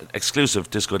week's exclusive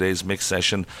Disco Days mix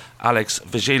session, Alex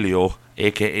Vigilio,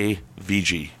 aka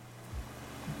VG.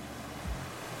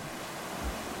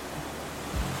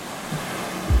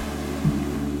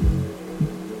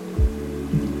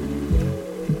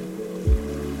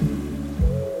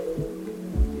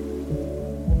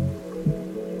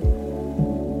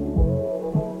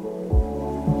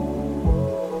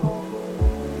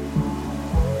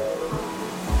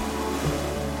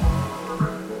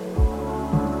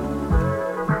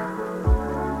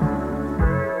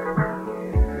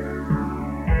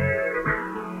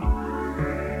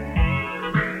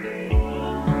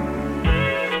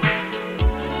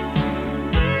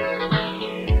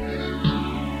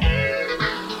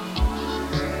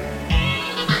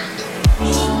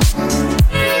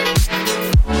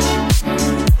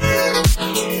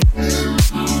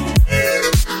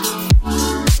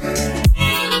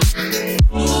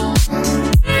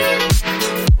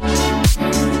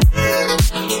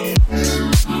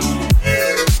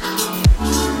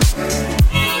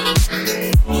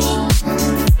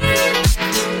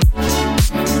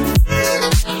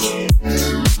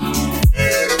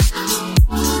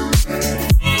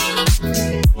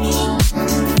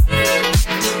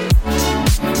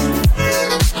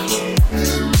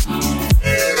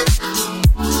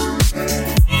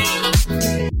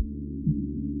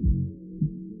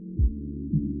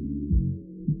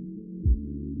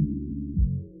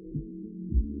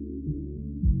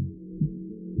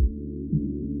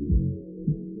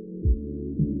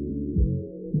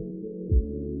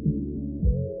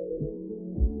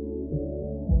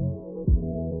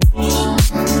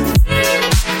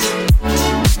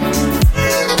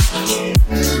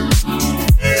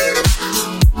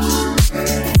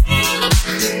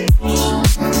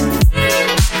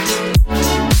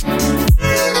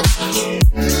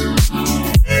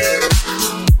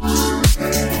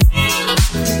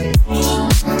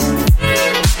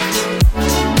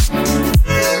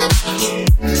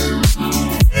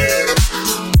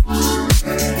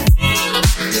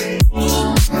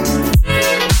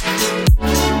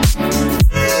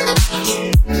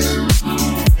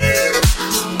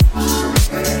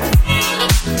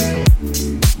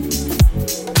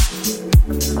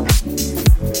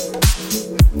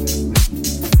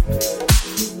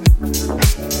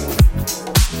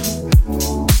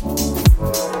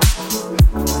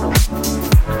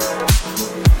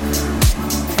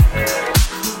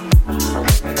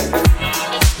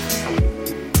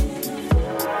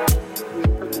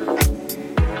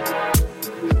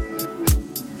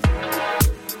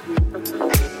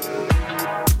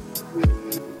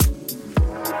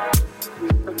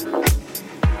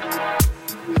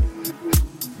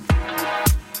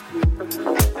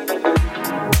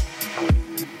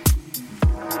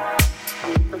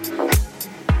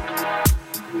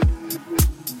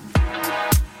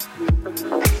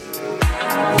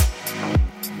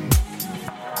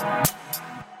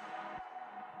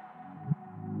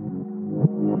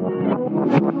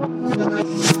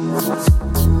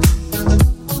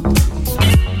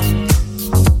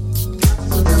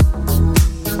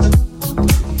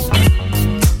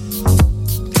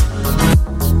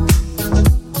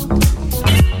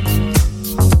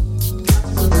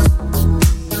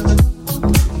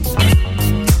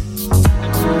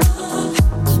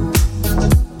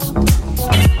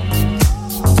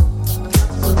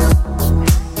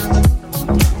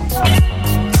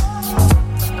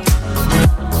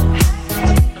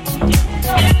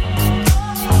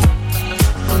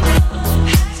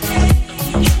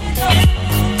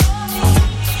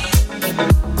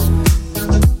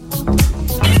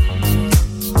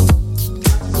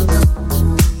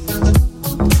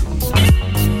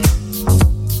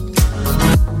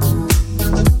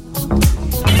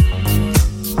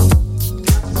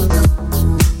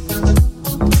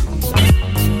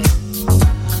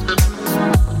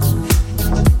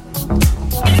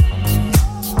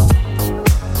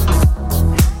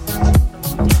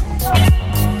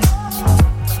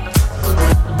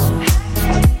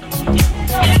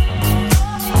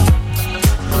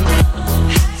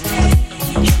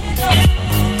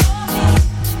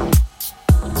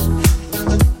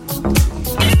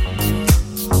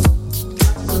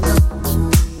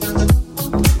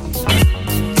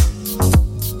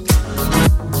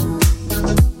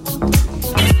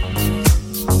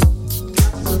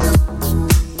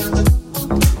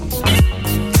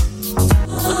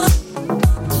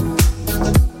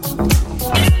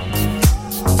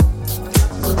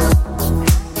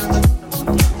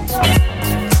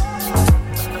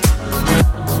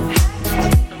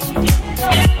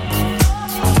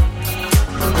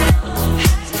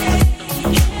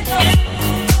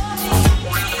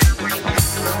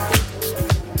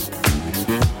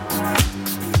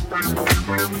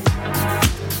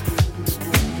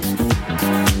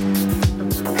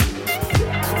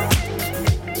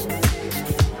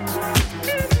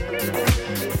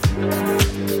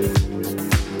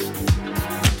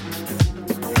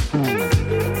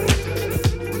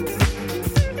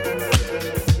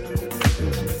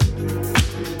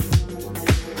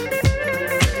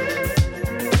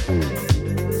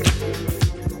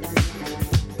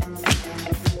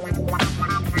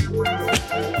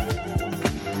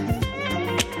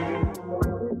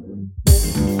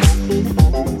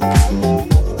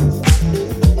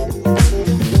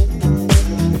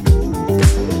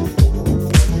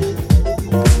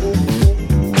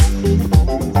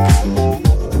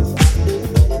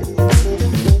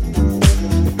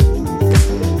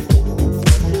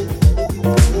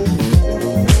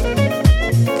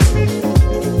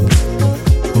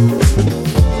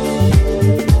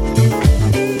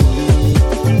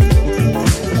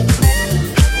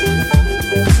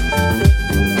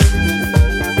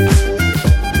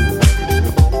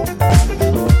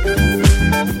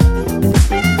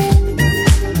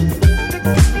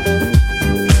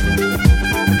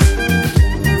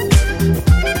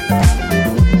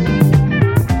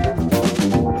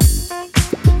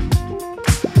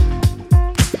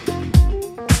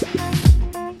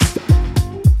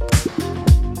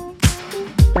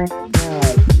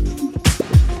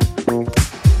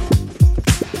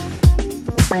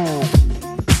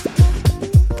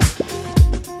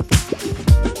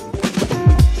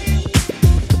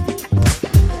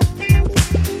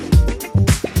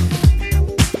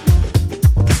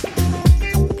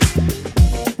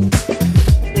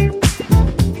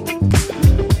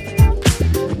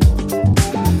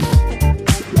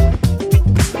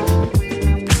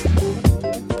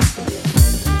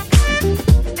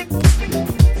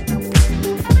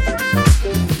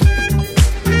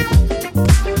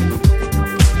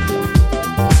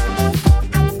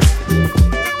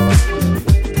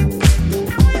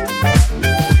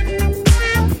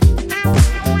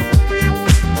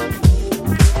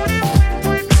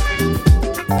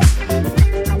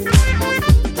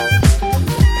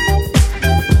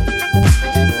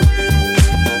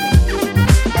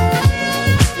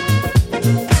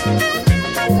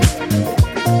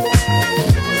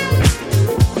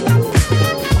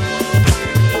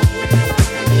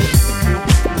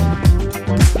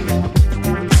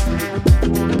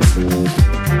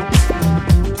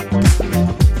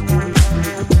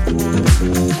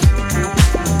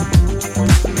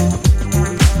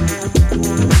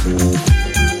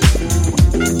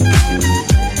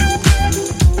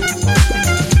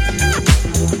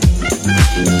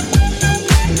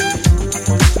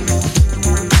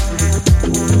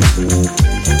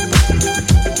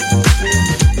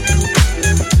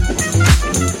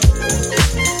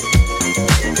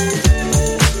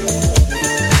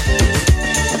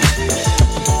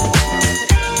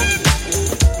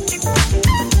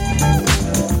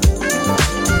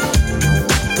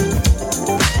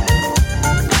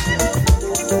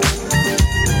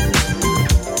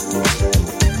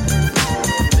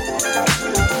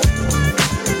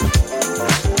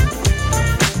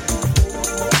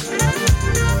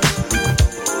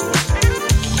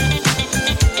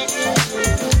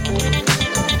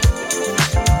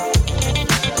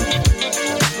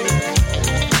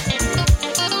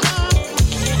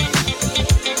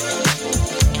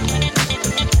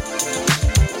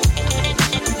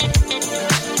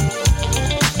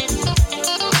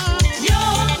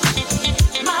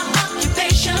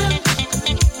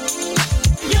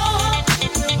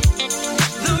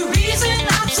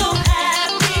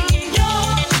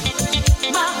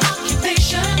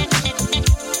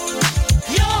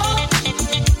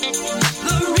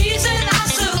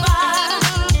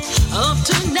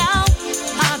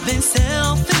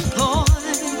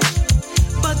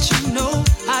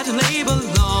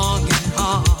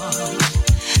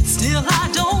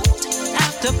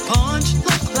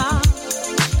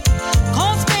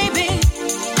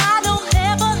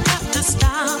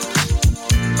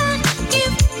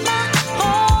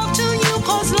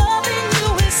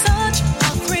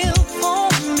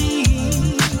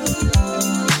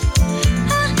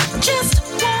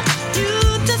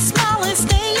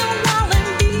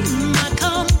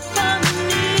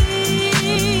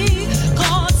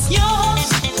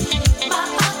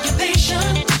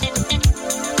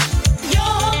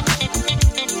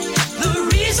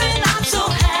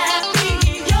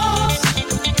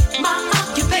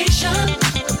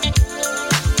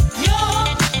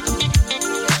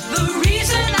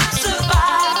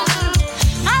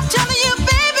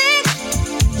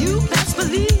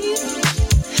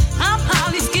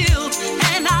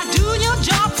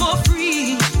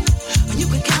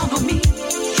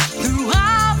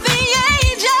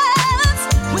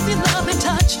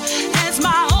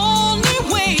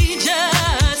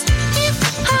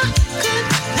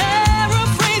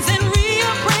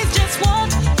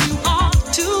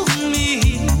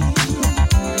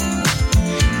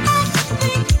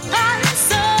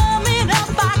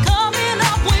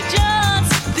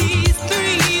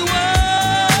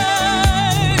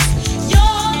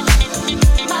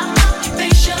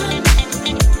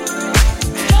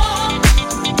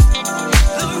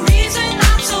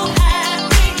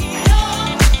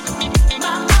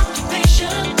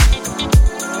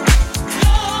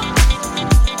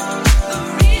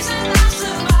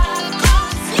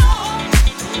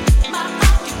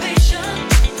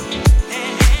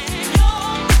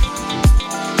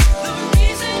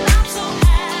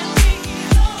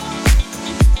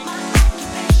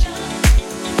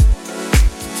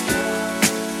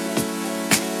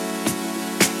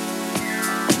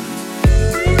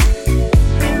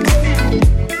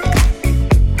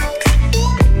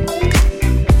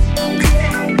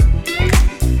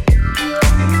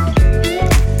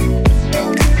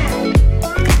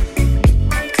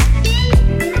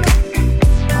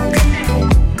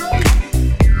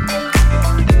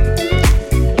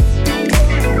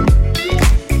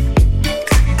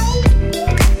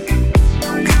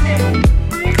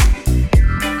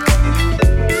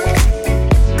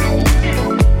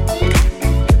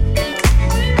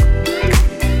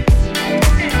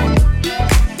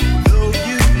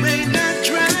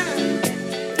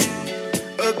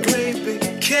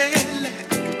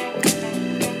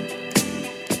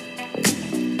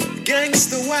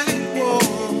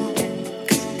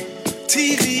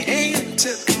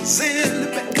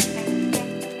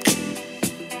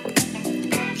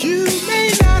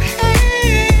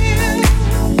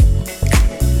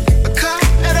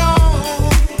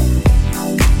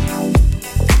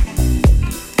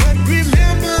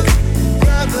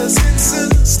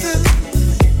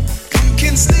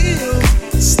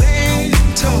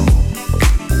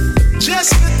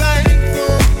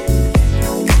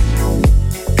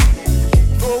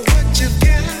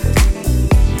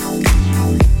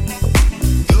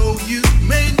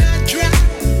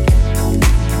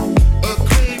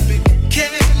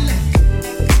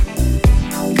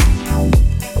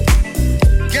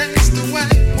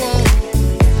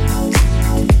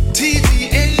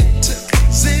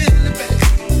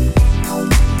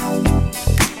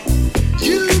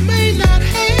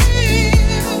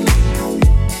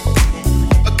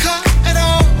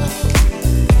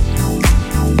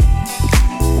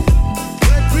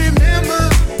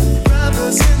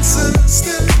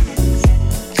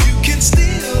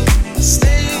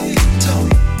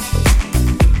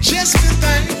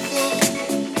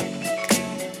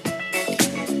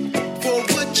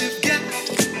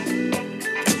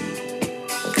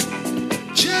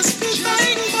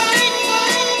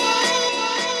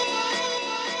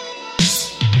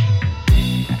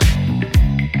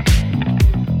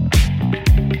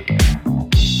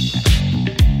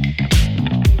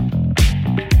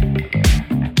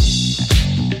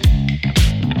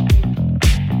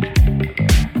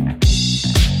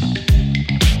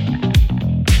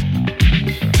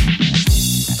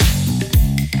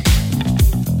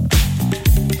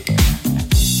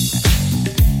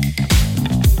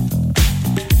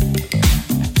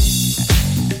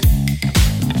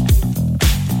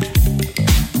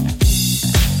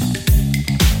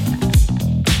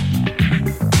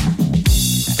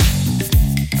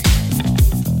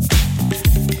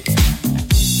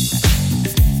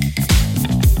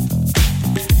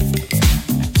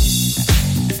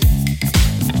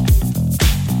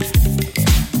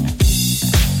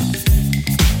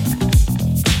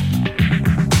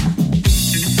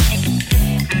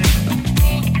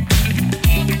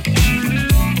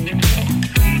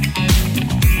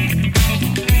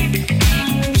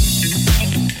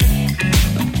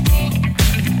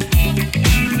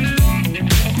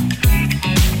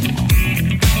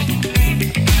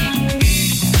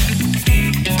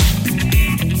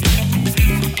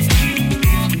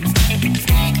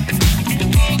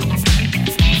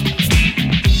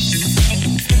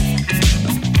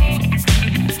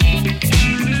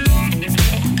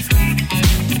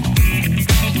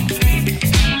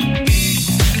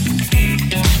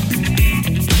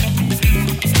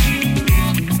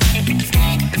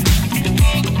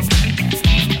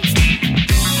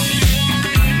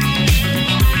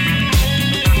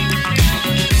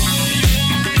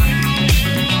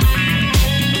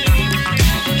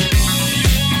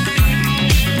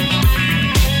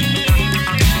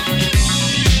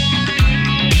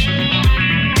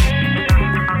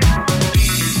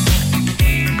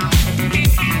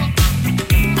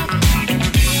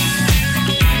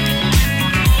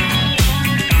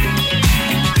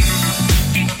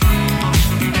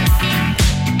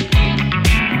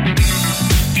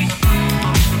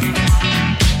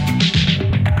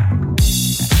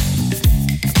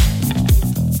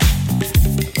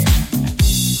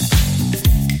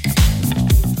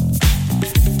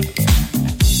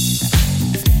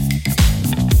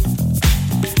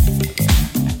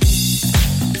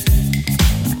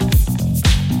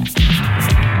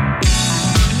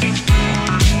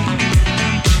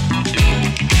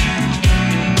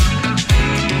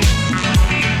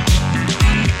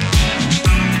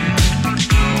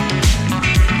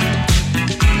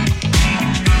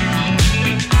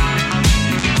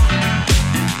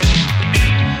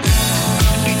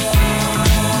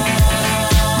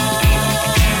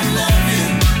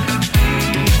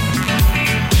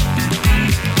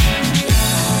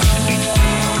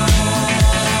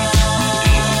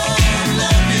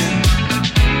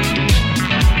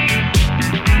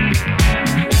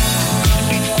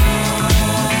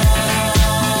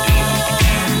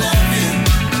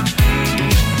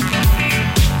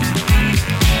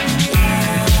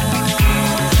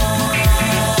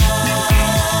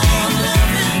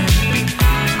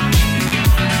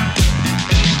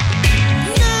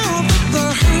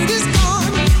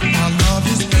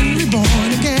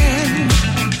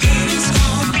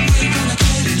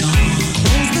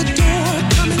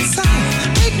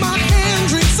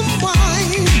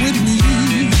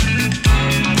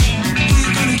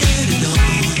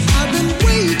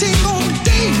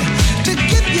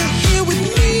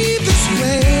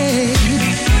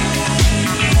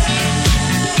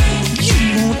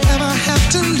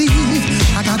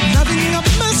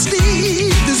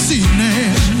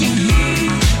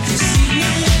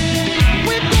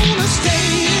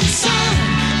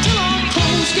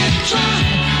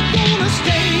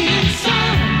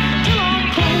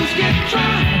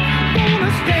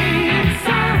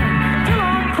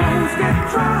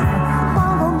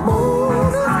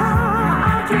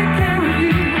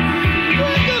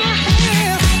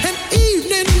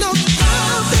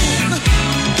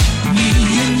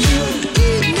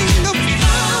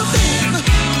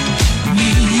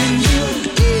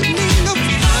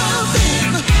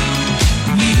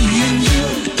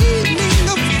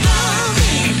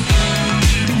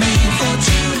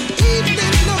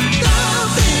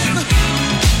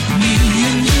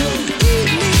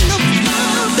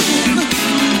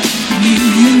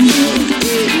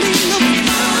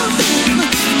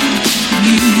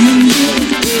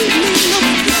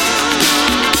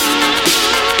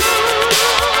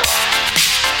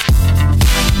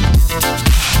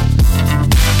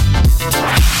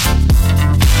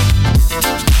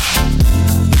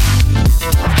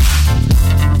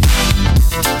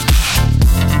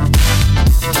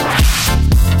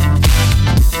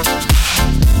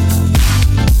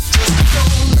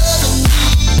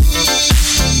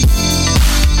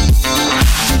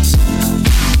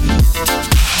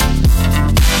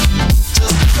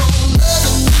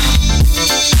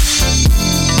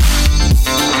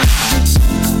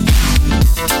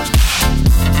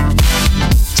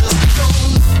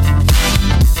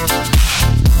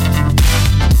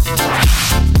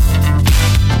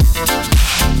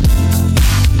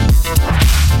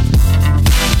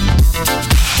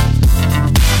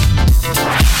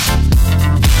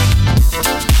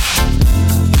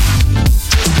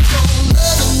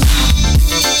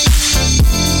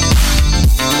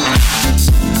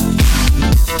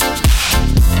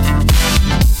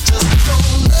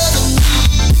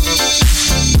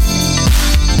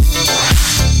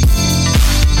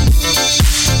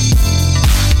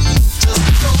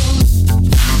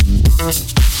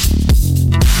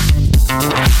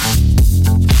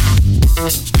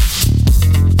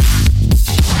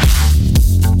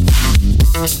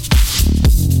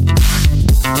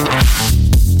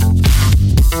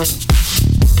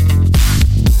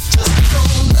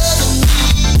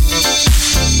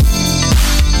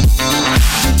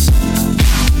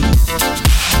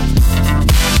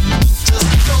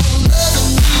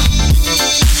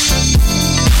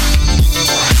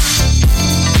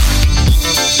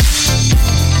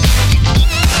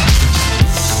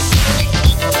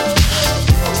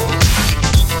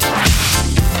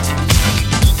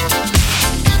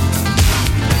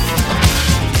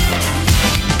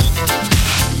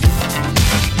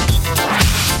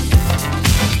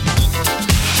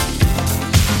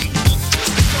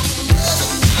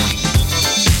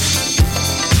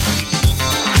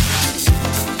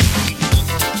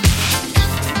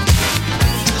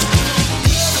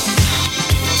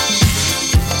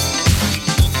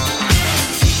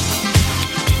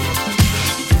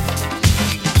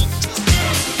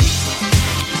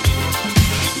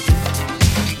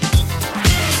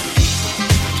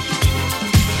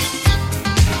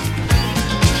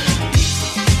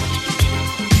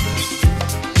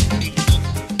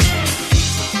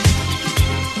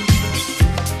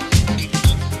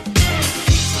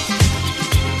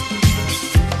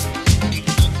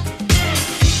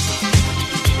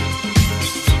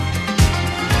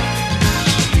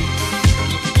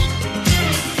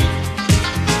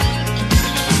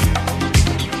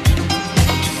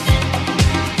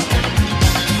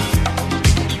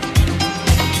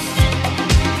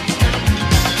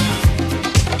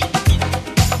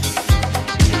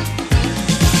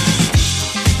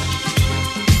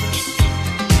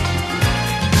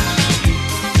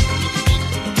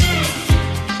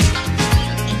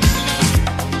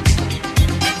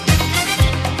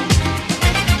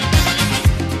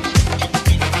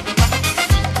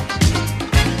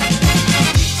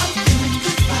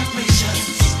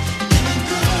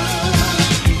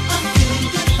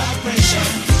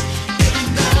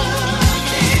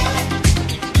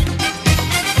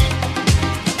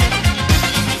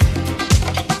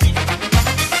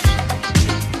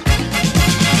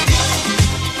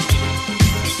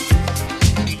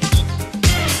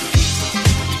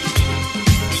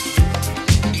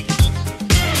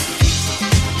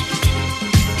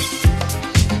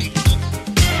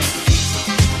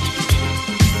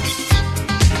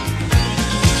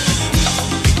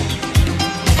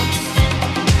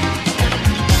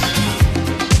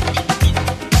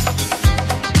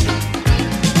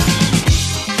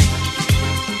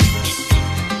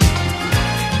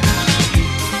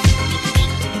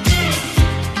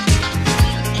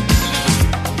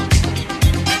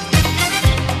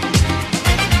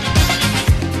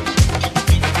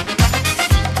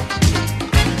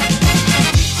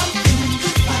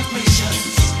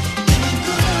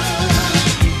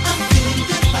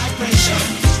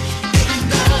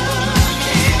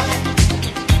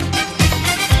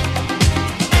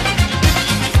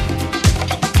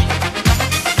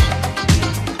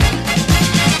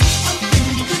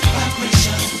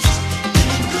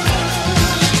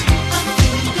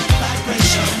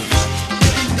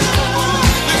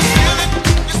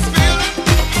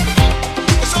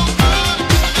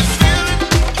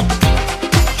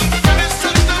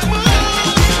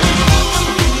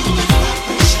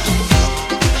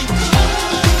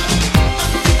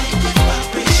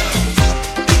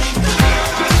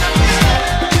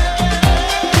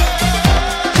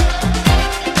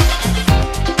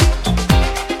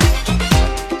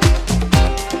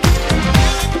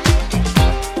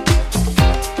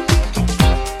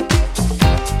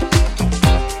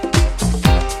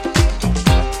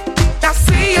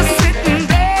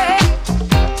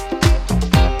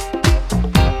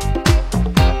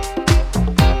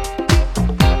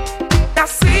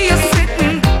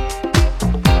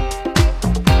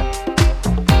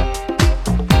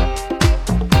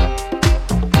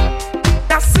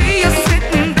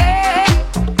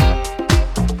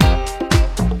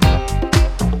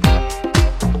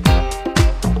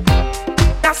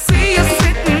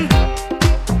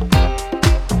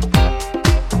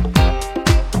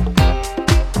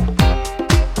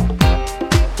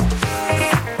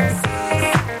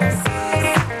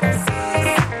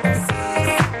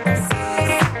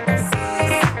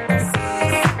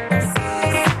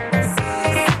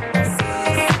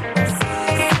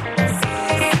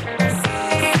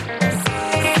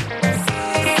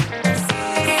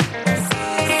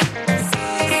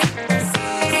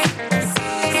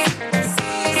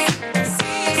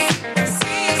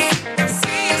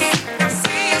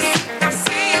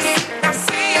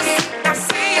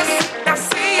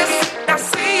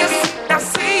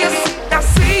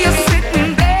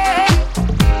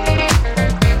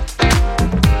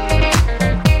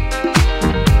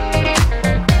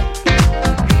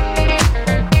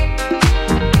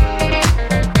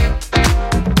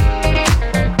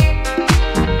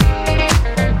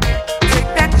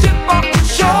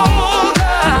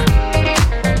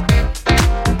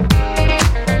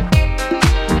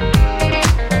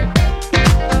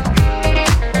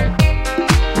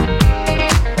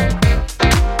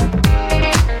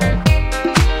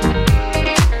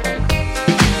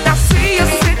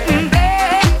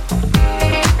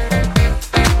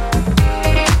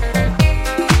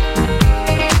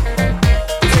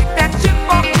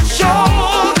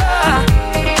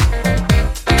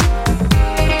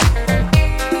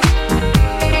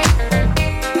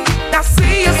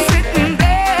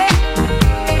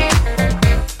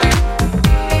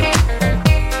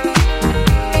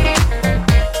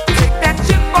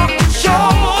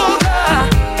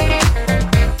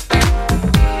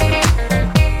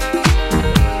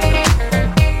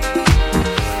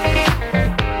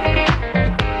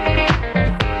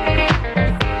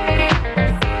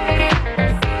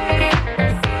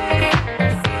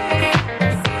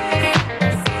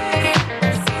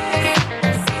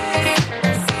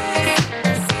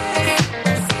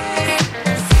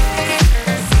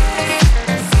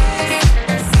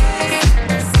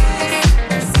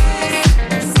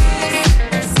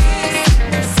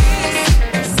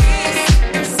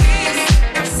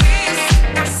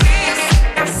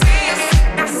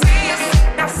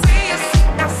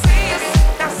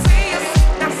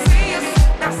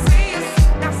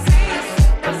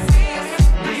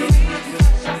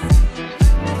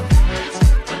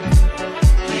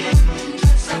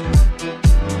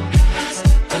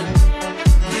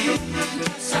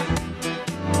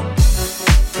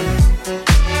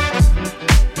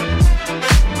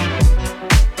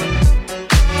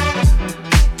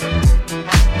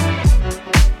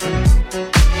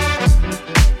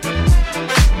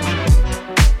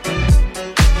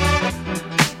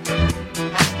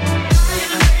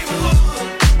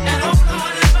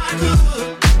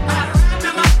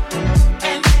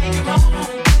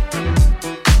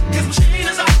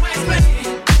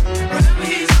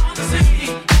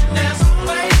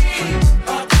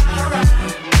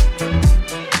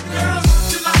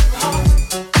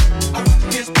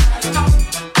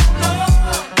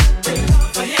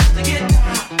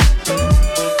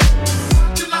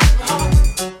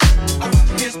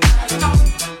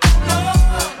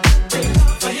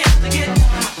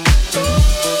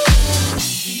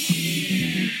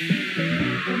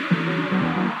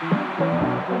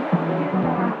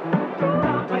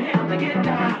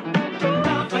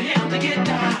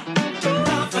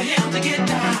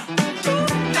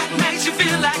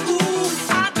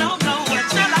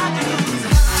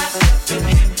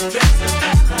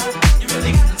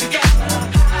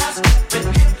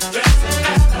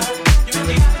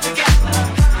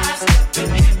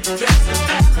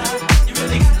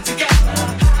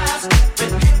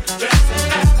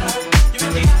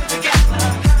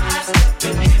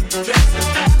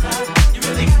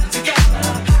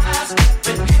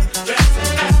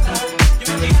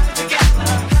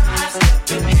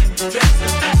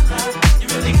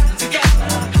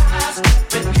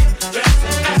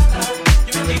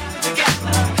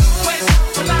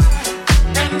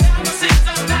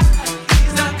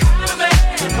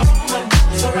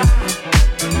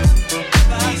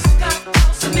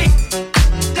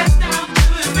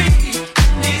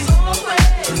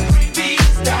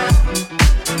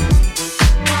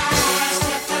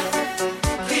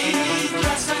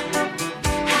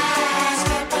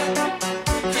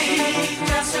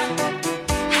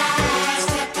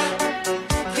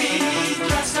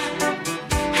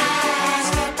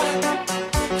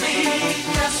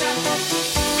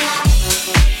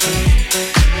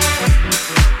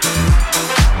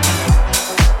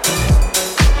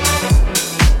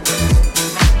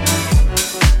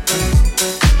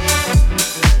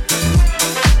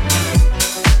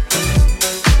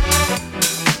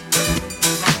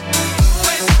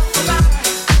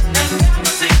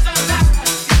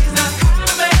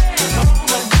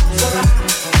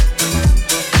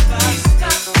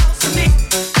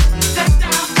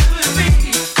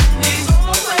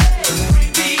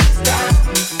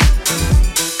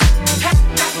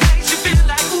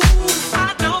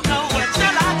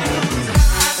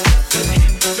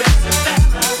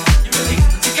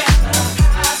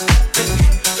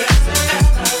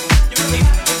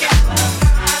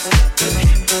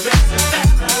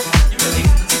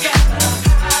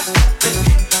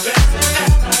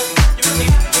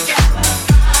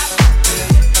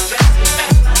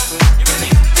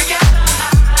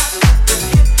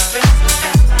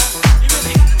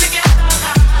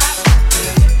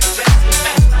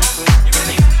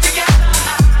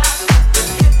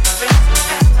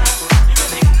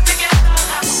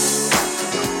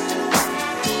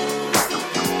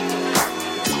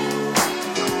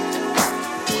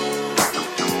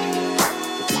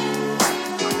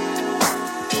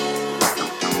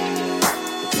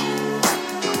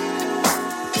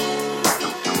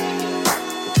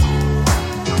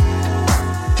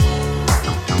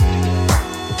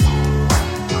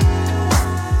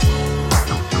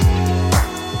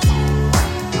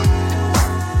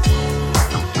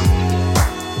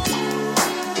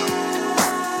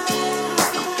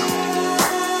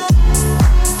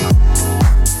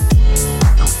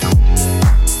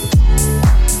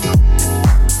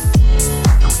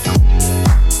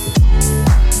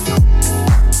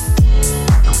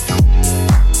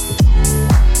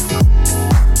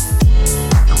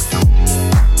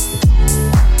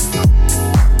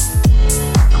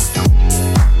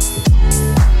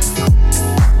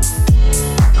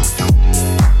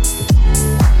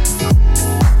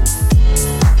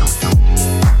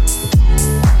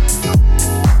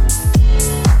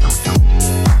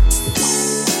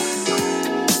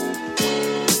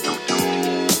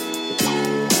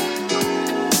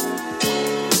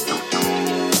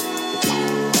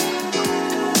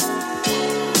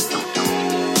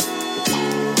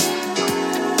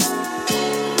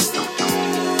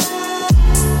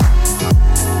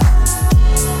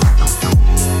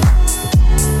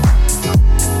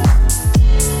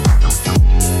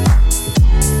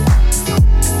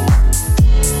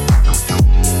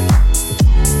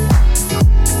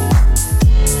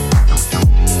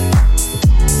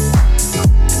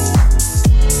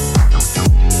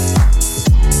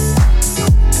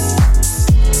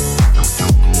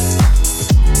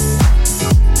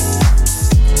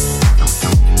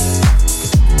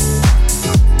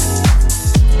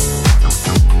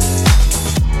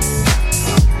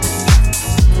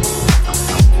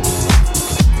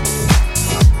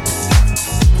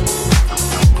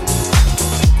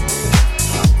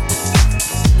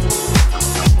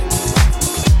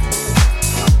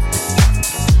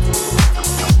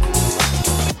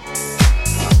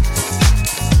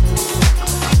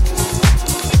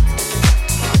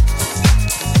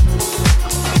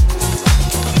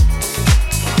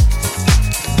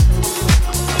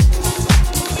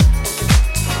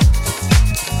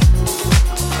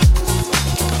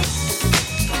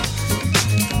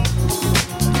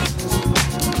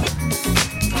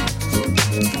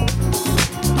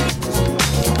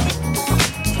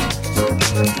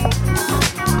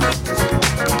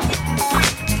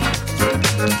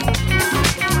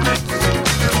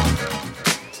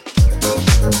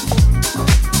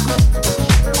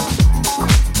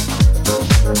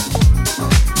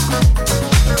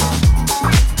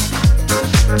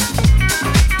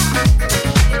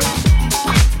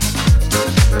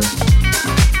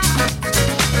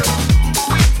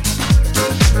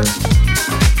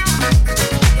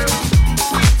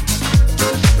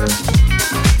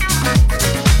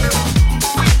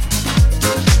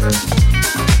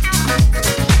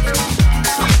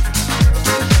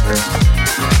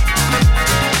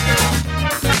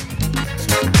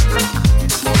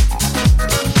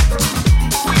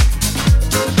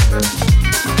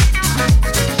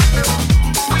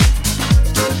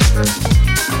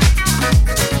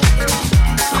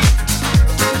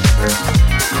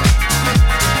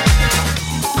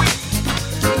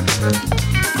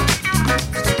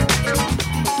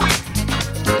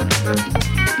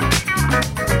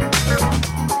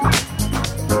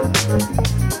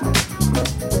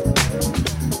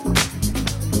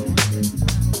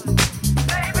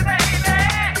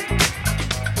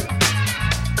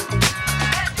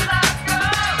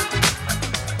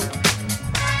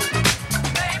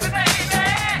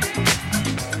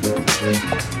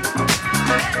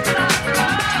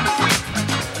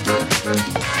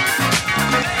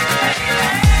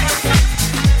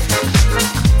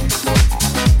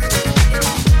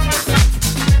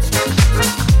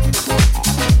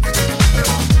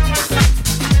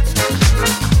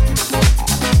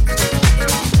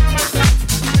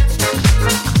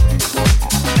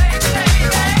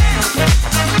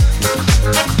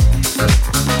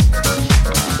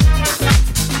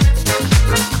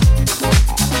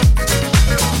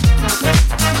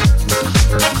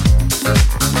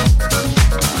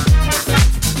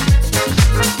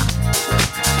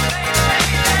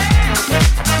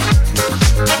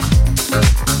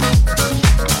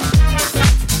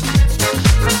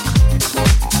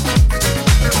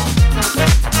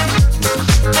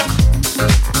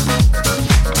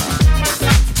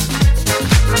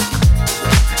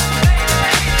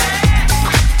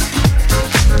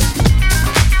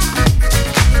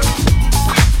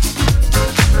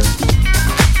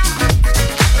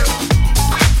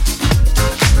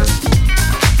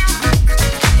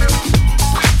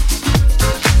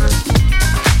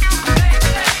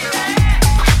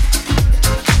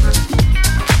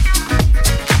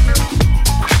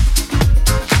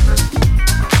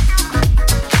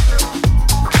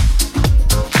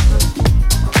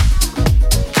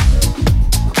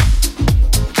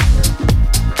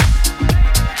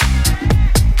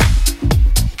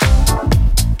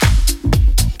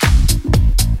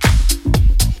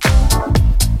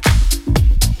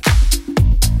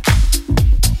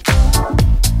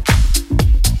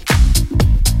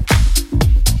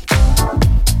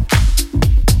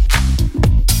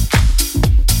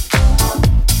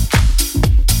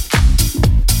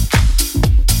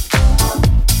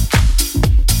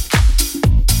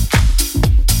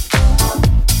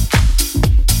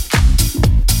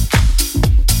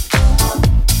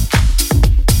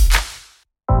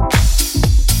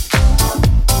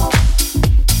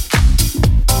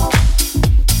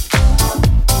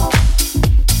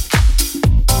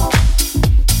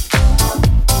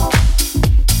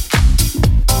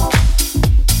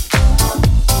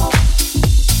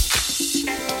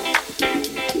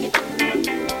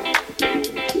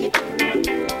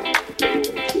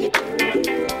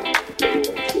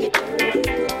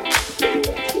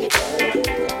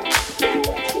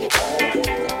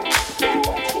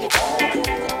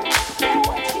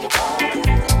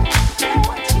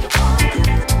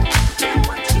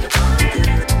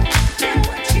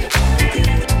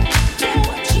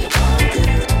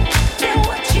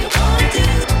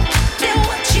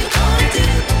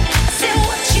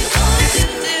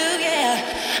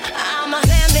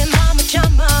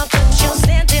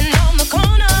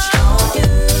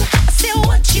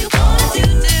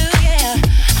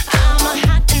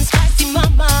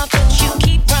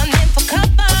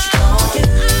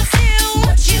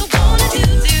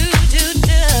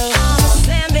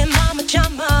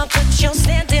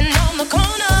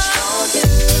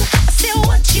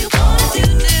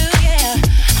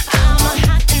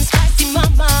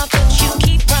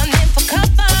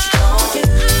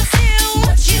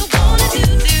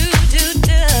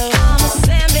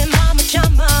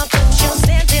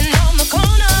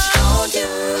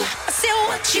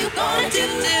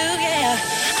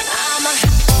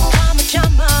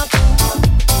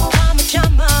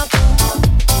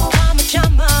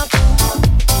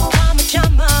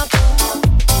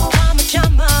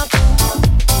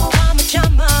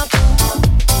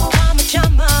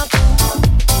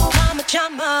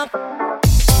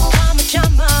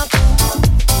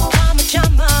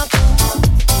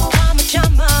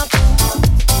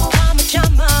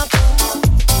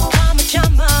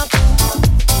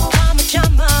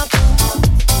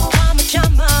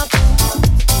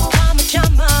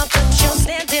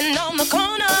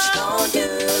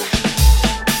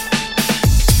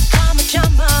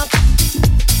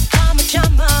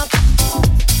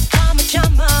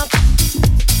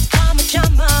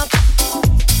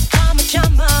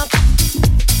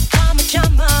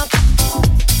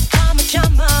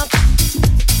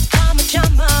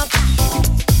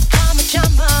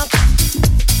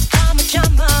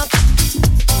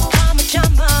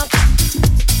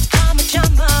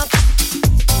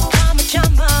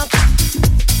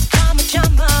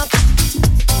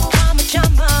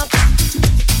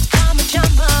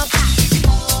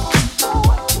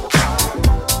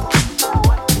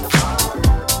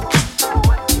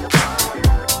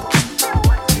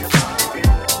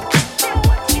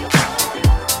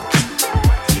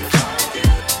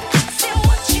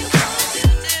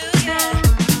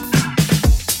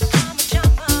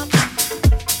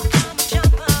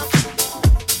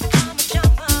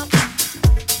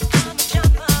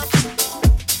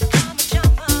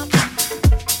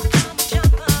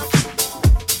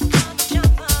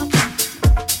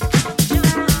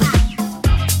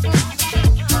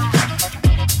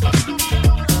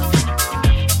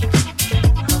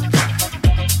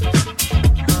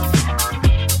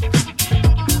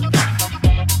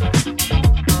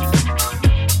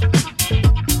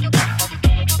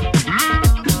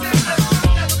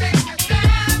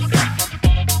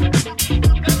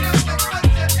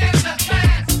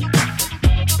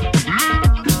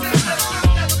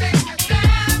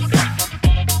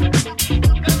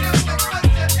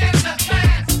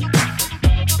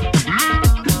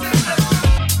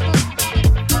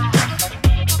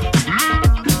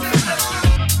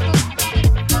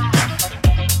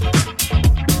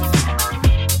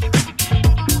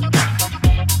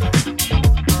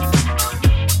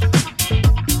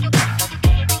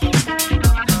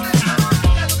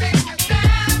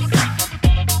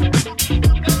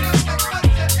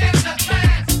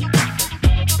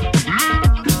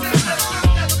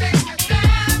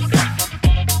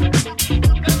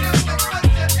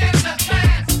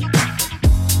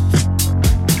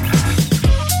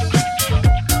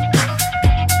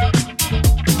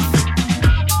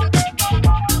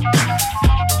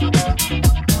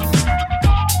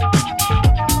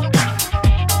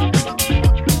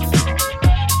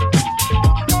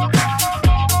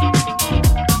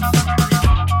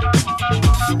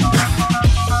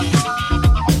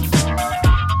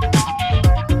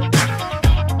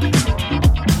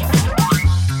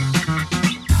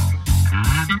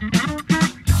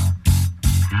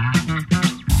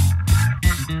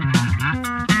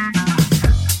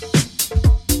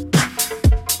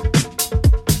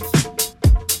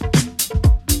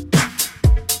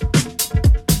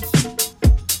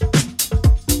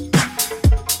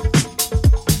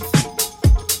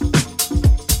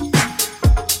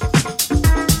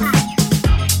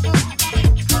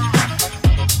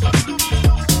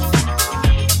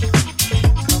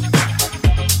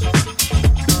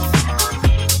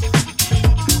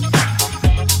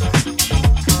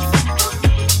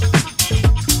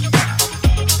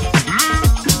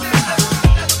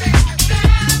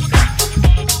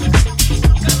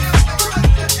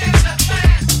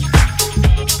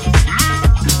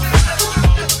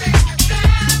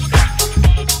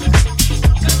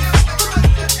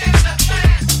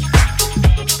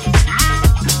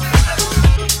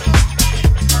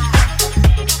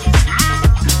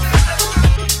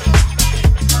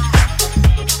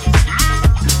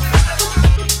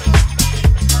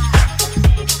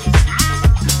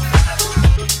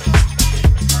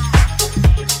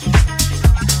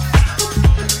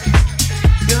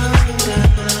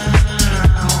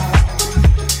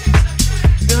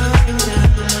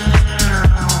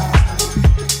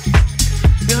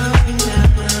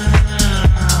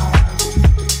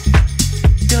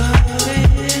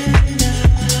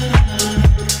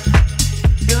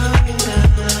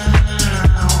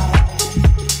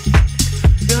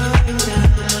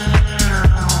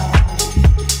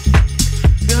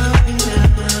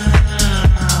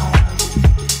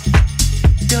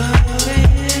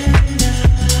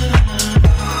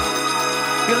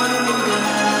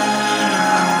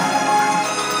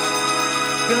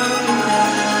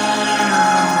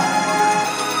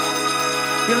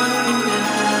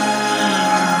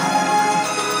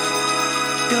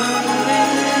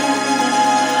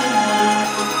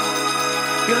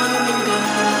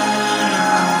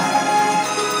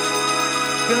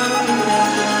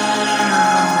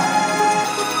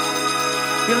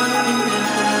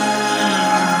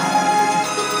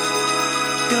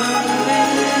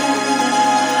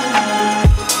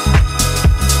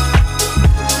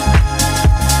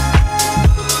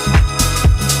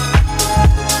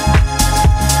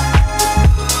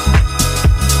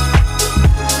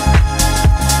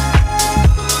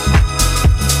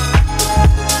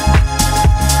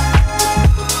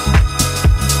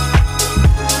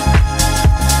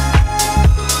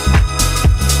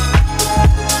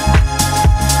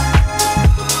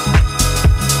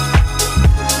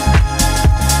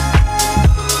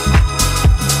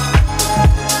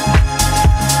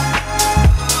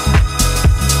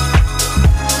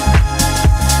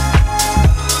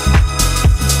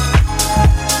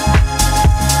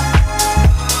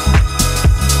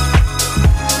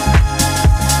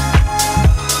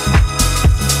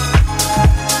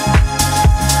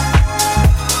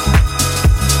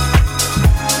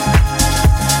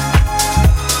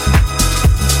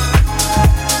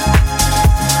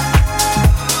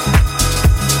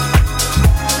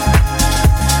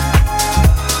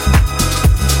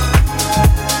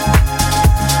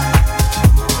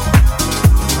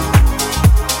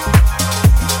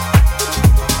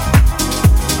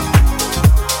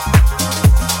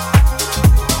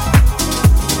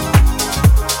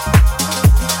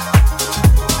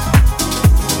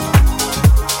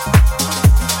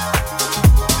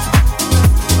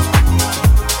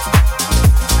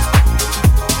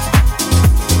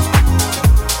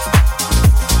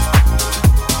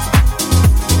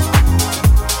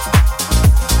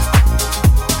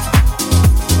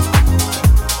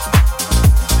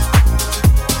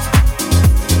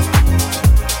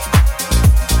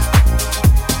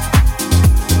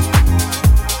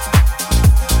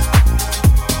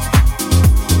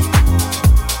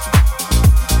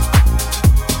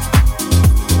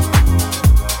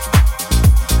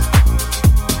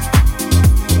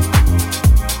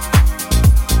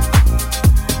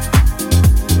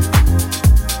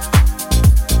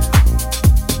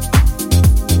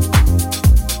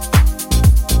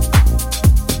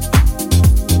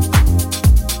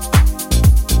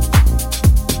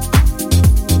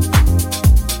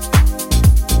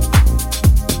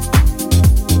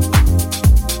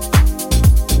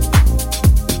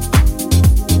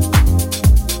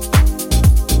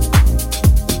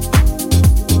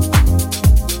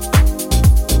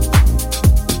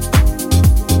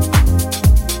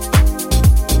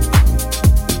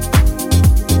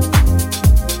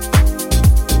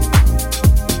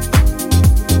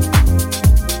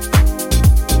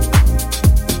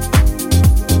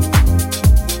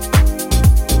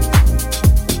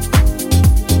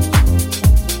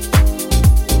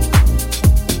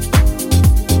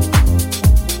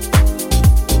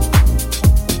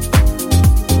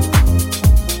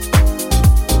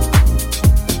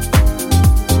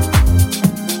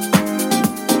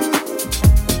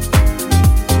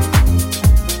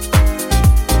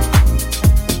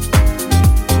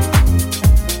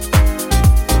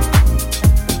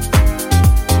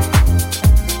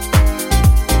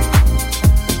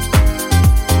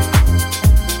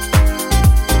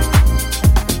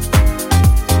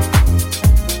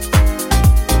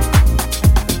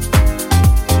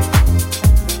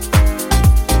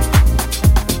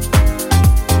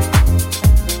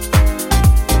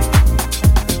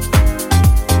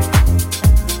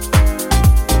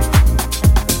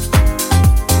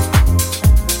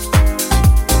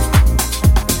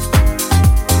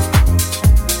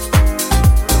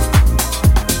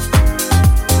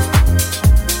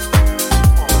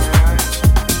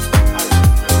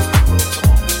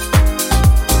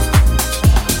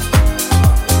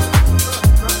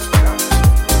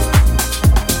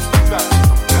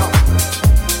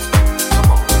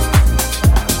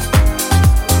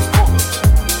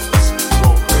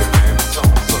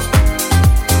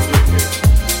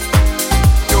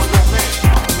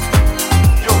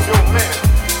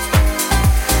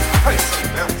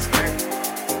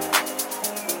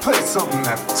 something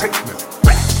that take me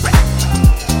back.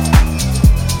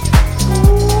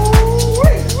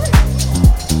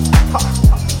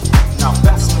 Now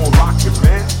that's more rockin',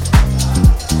 man.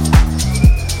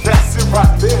 That's it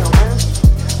right there, man.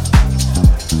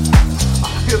 I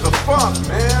hear the funk,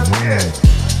 man. Yeah.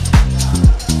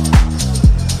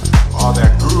 All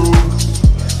that groove,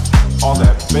 all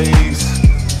that bass,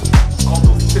 all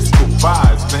those disco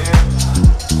vibes,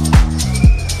 man.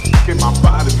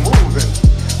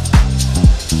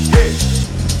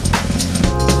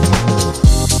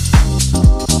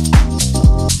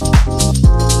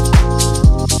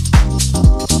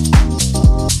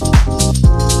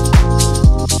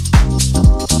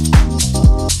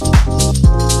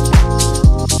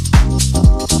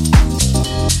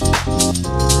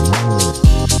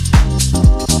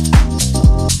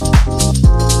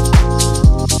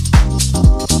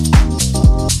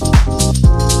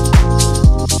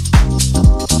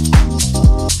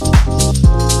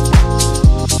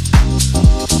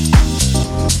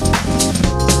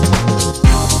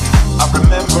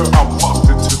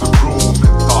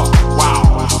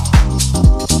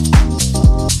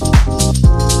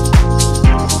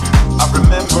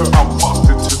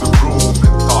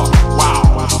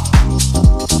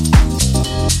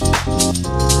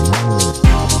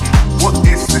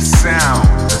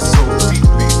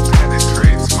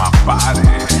 body.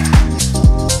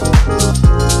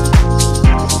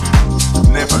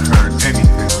 Never heard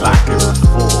anything like it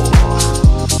before.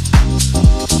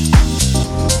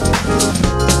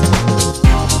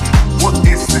 What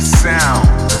is the sound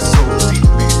that so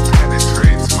deeply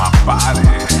penetrates my body?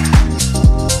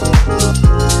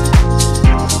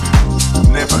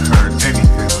 Never heard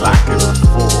anything like it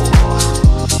before.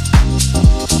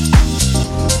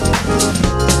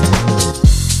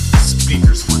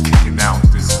 Speakers were kicking out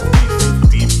this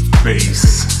beefy, deep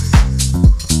bass.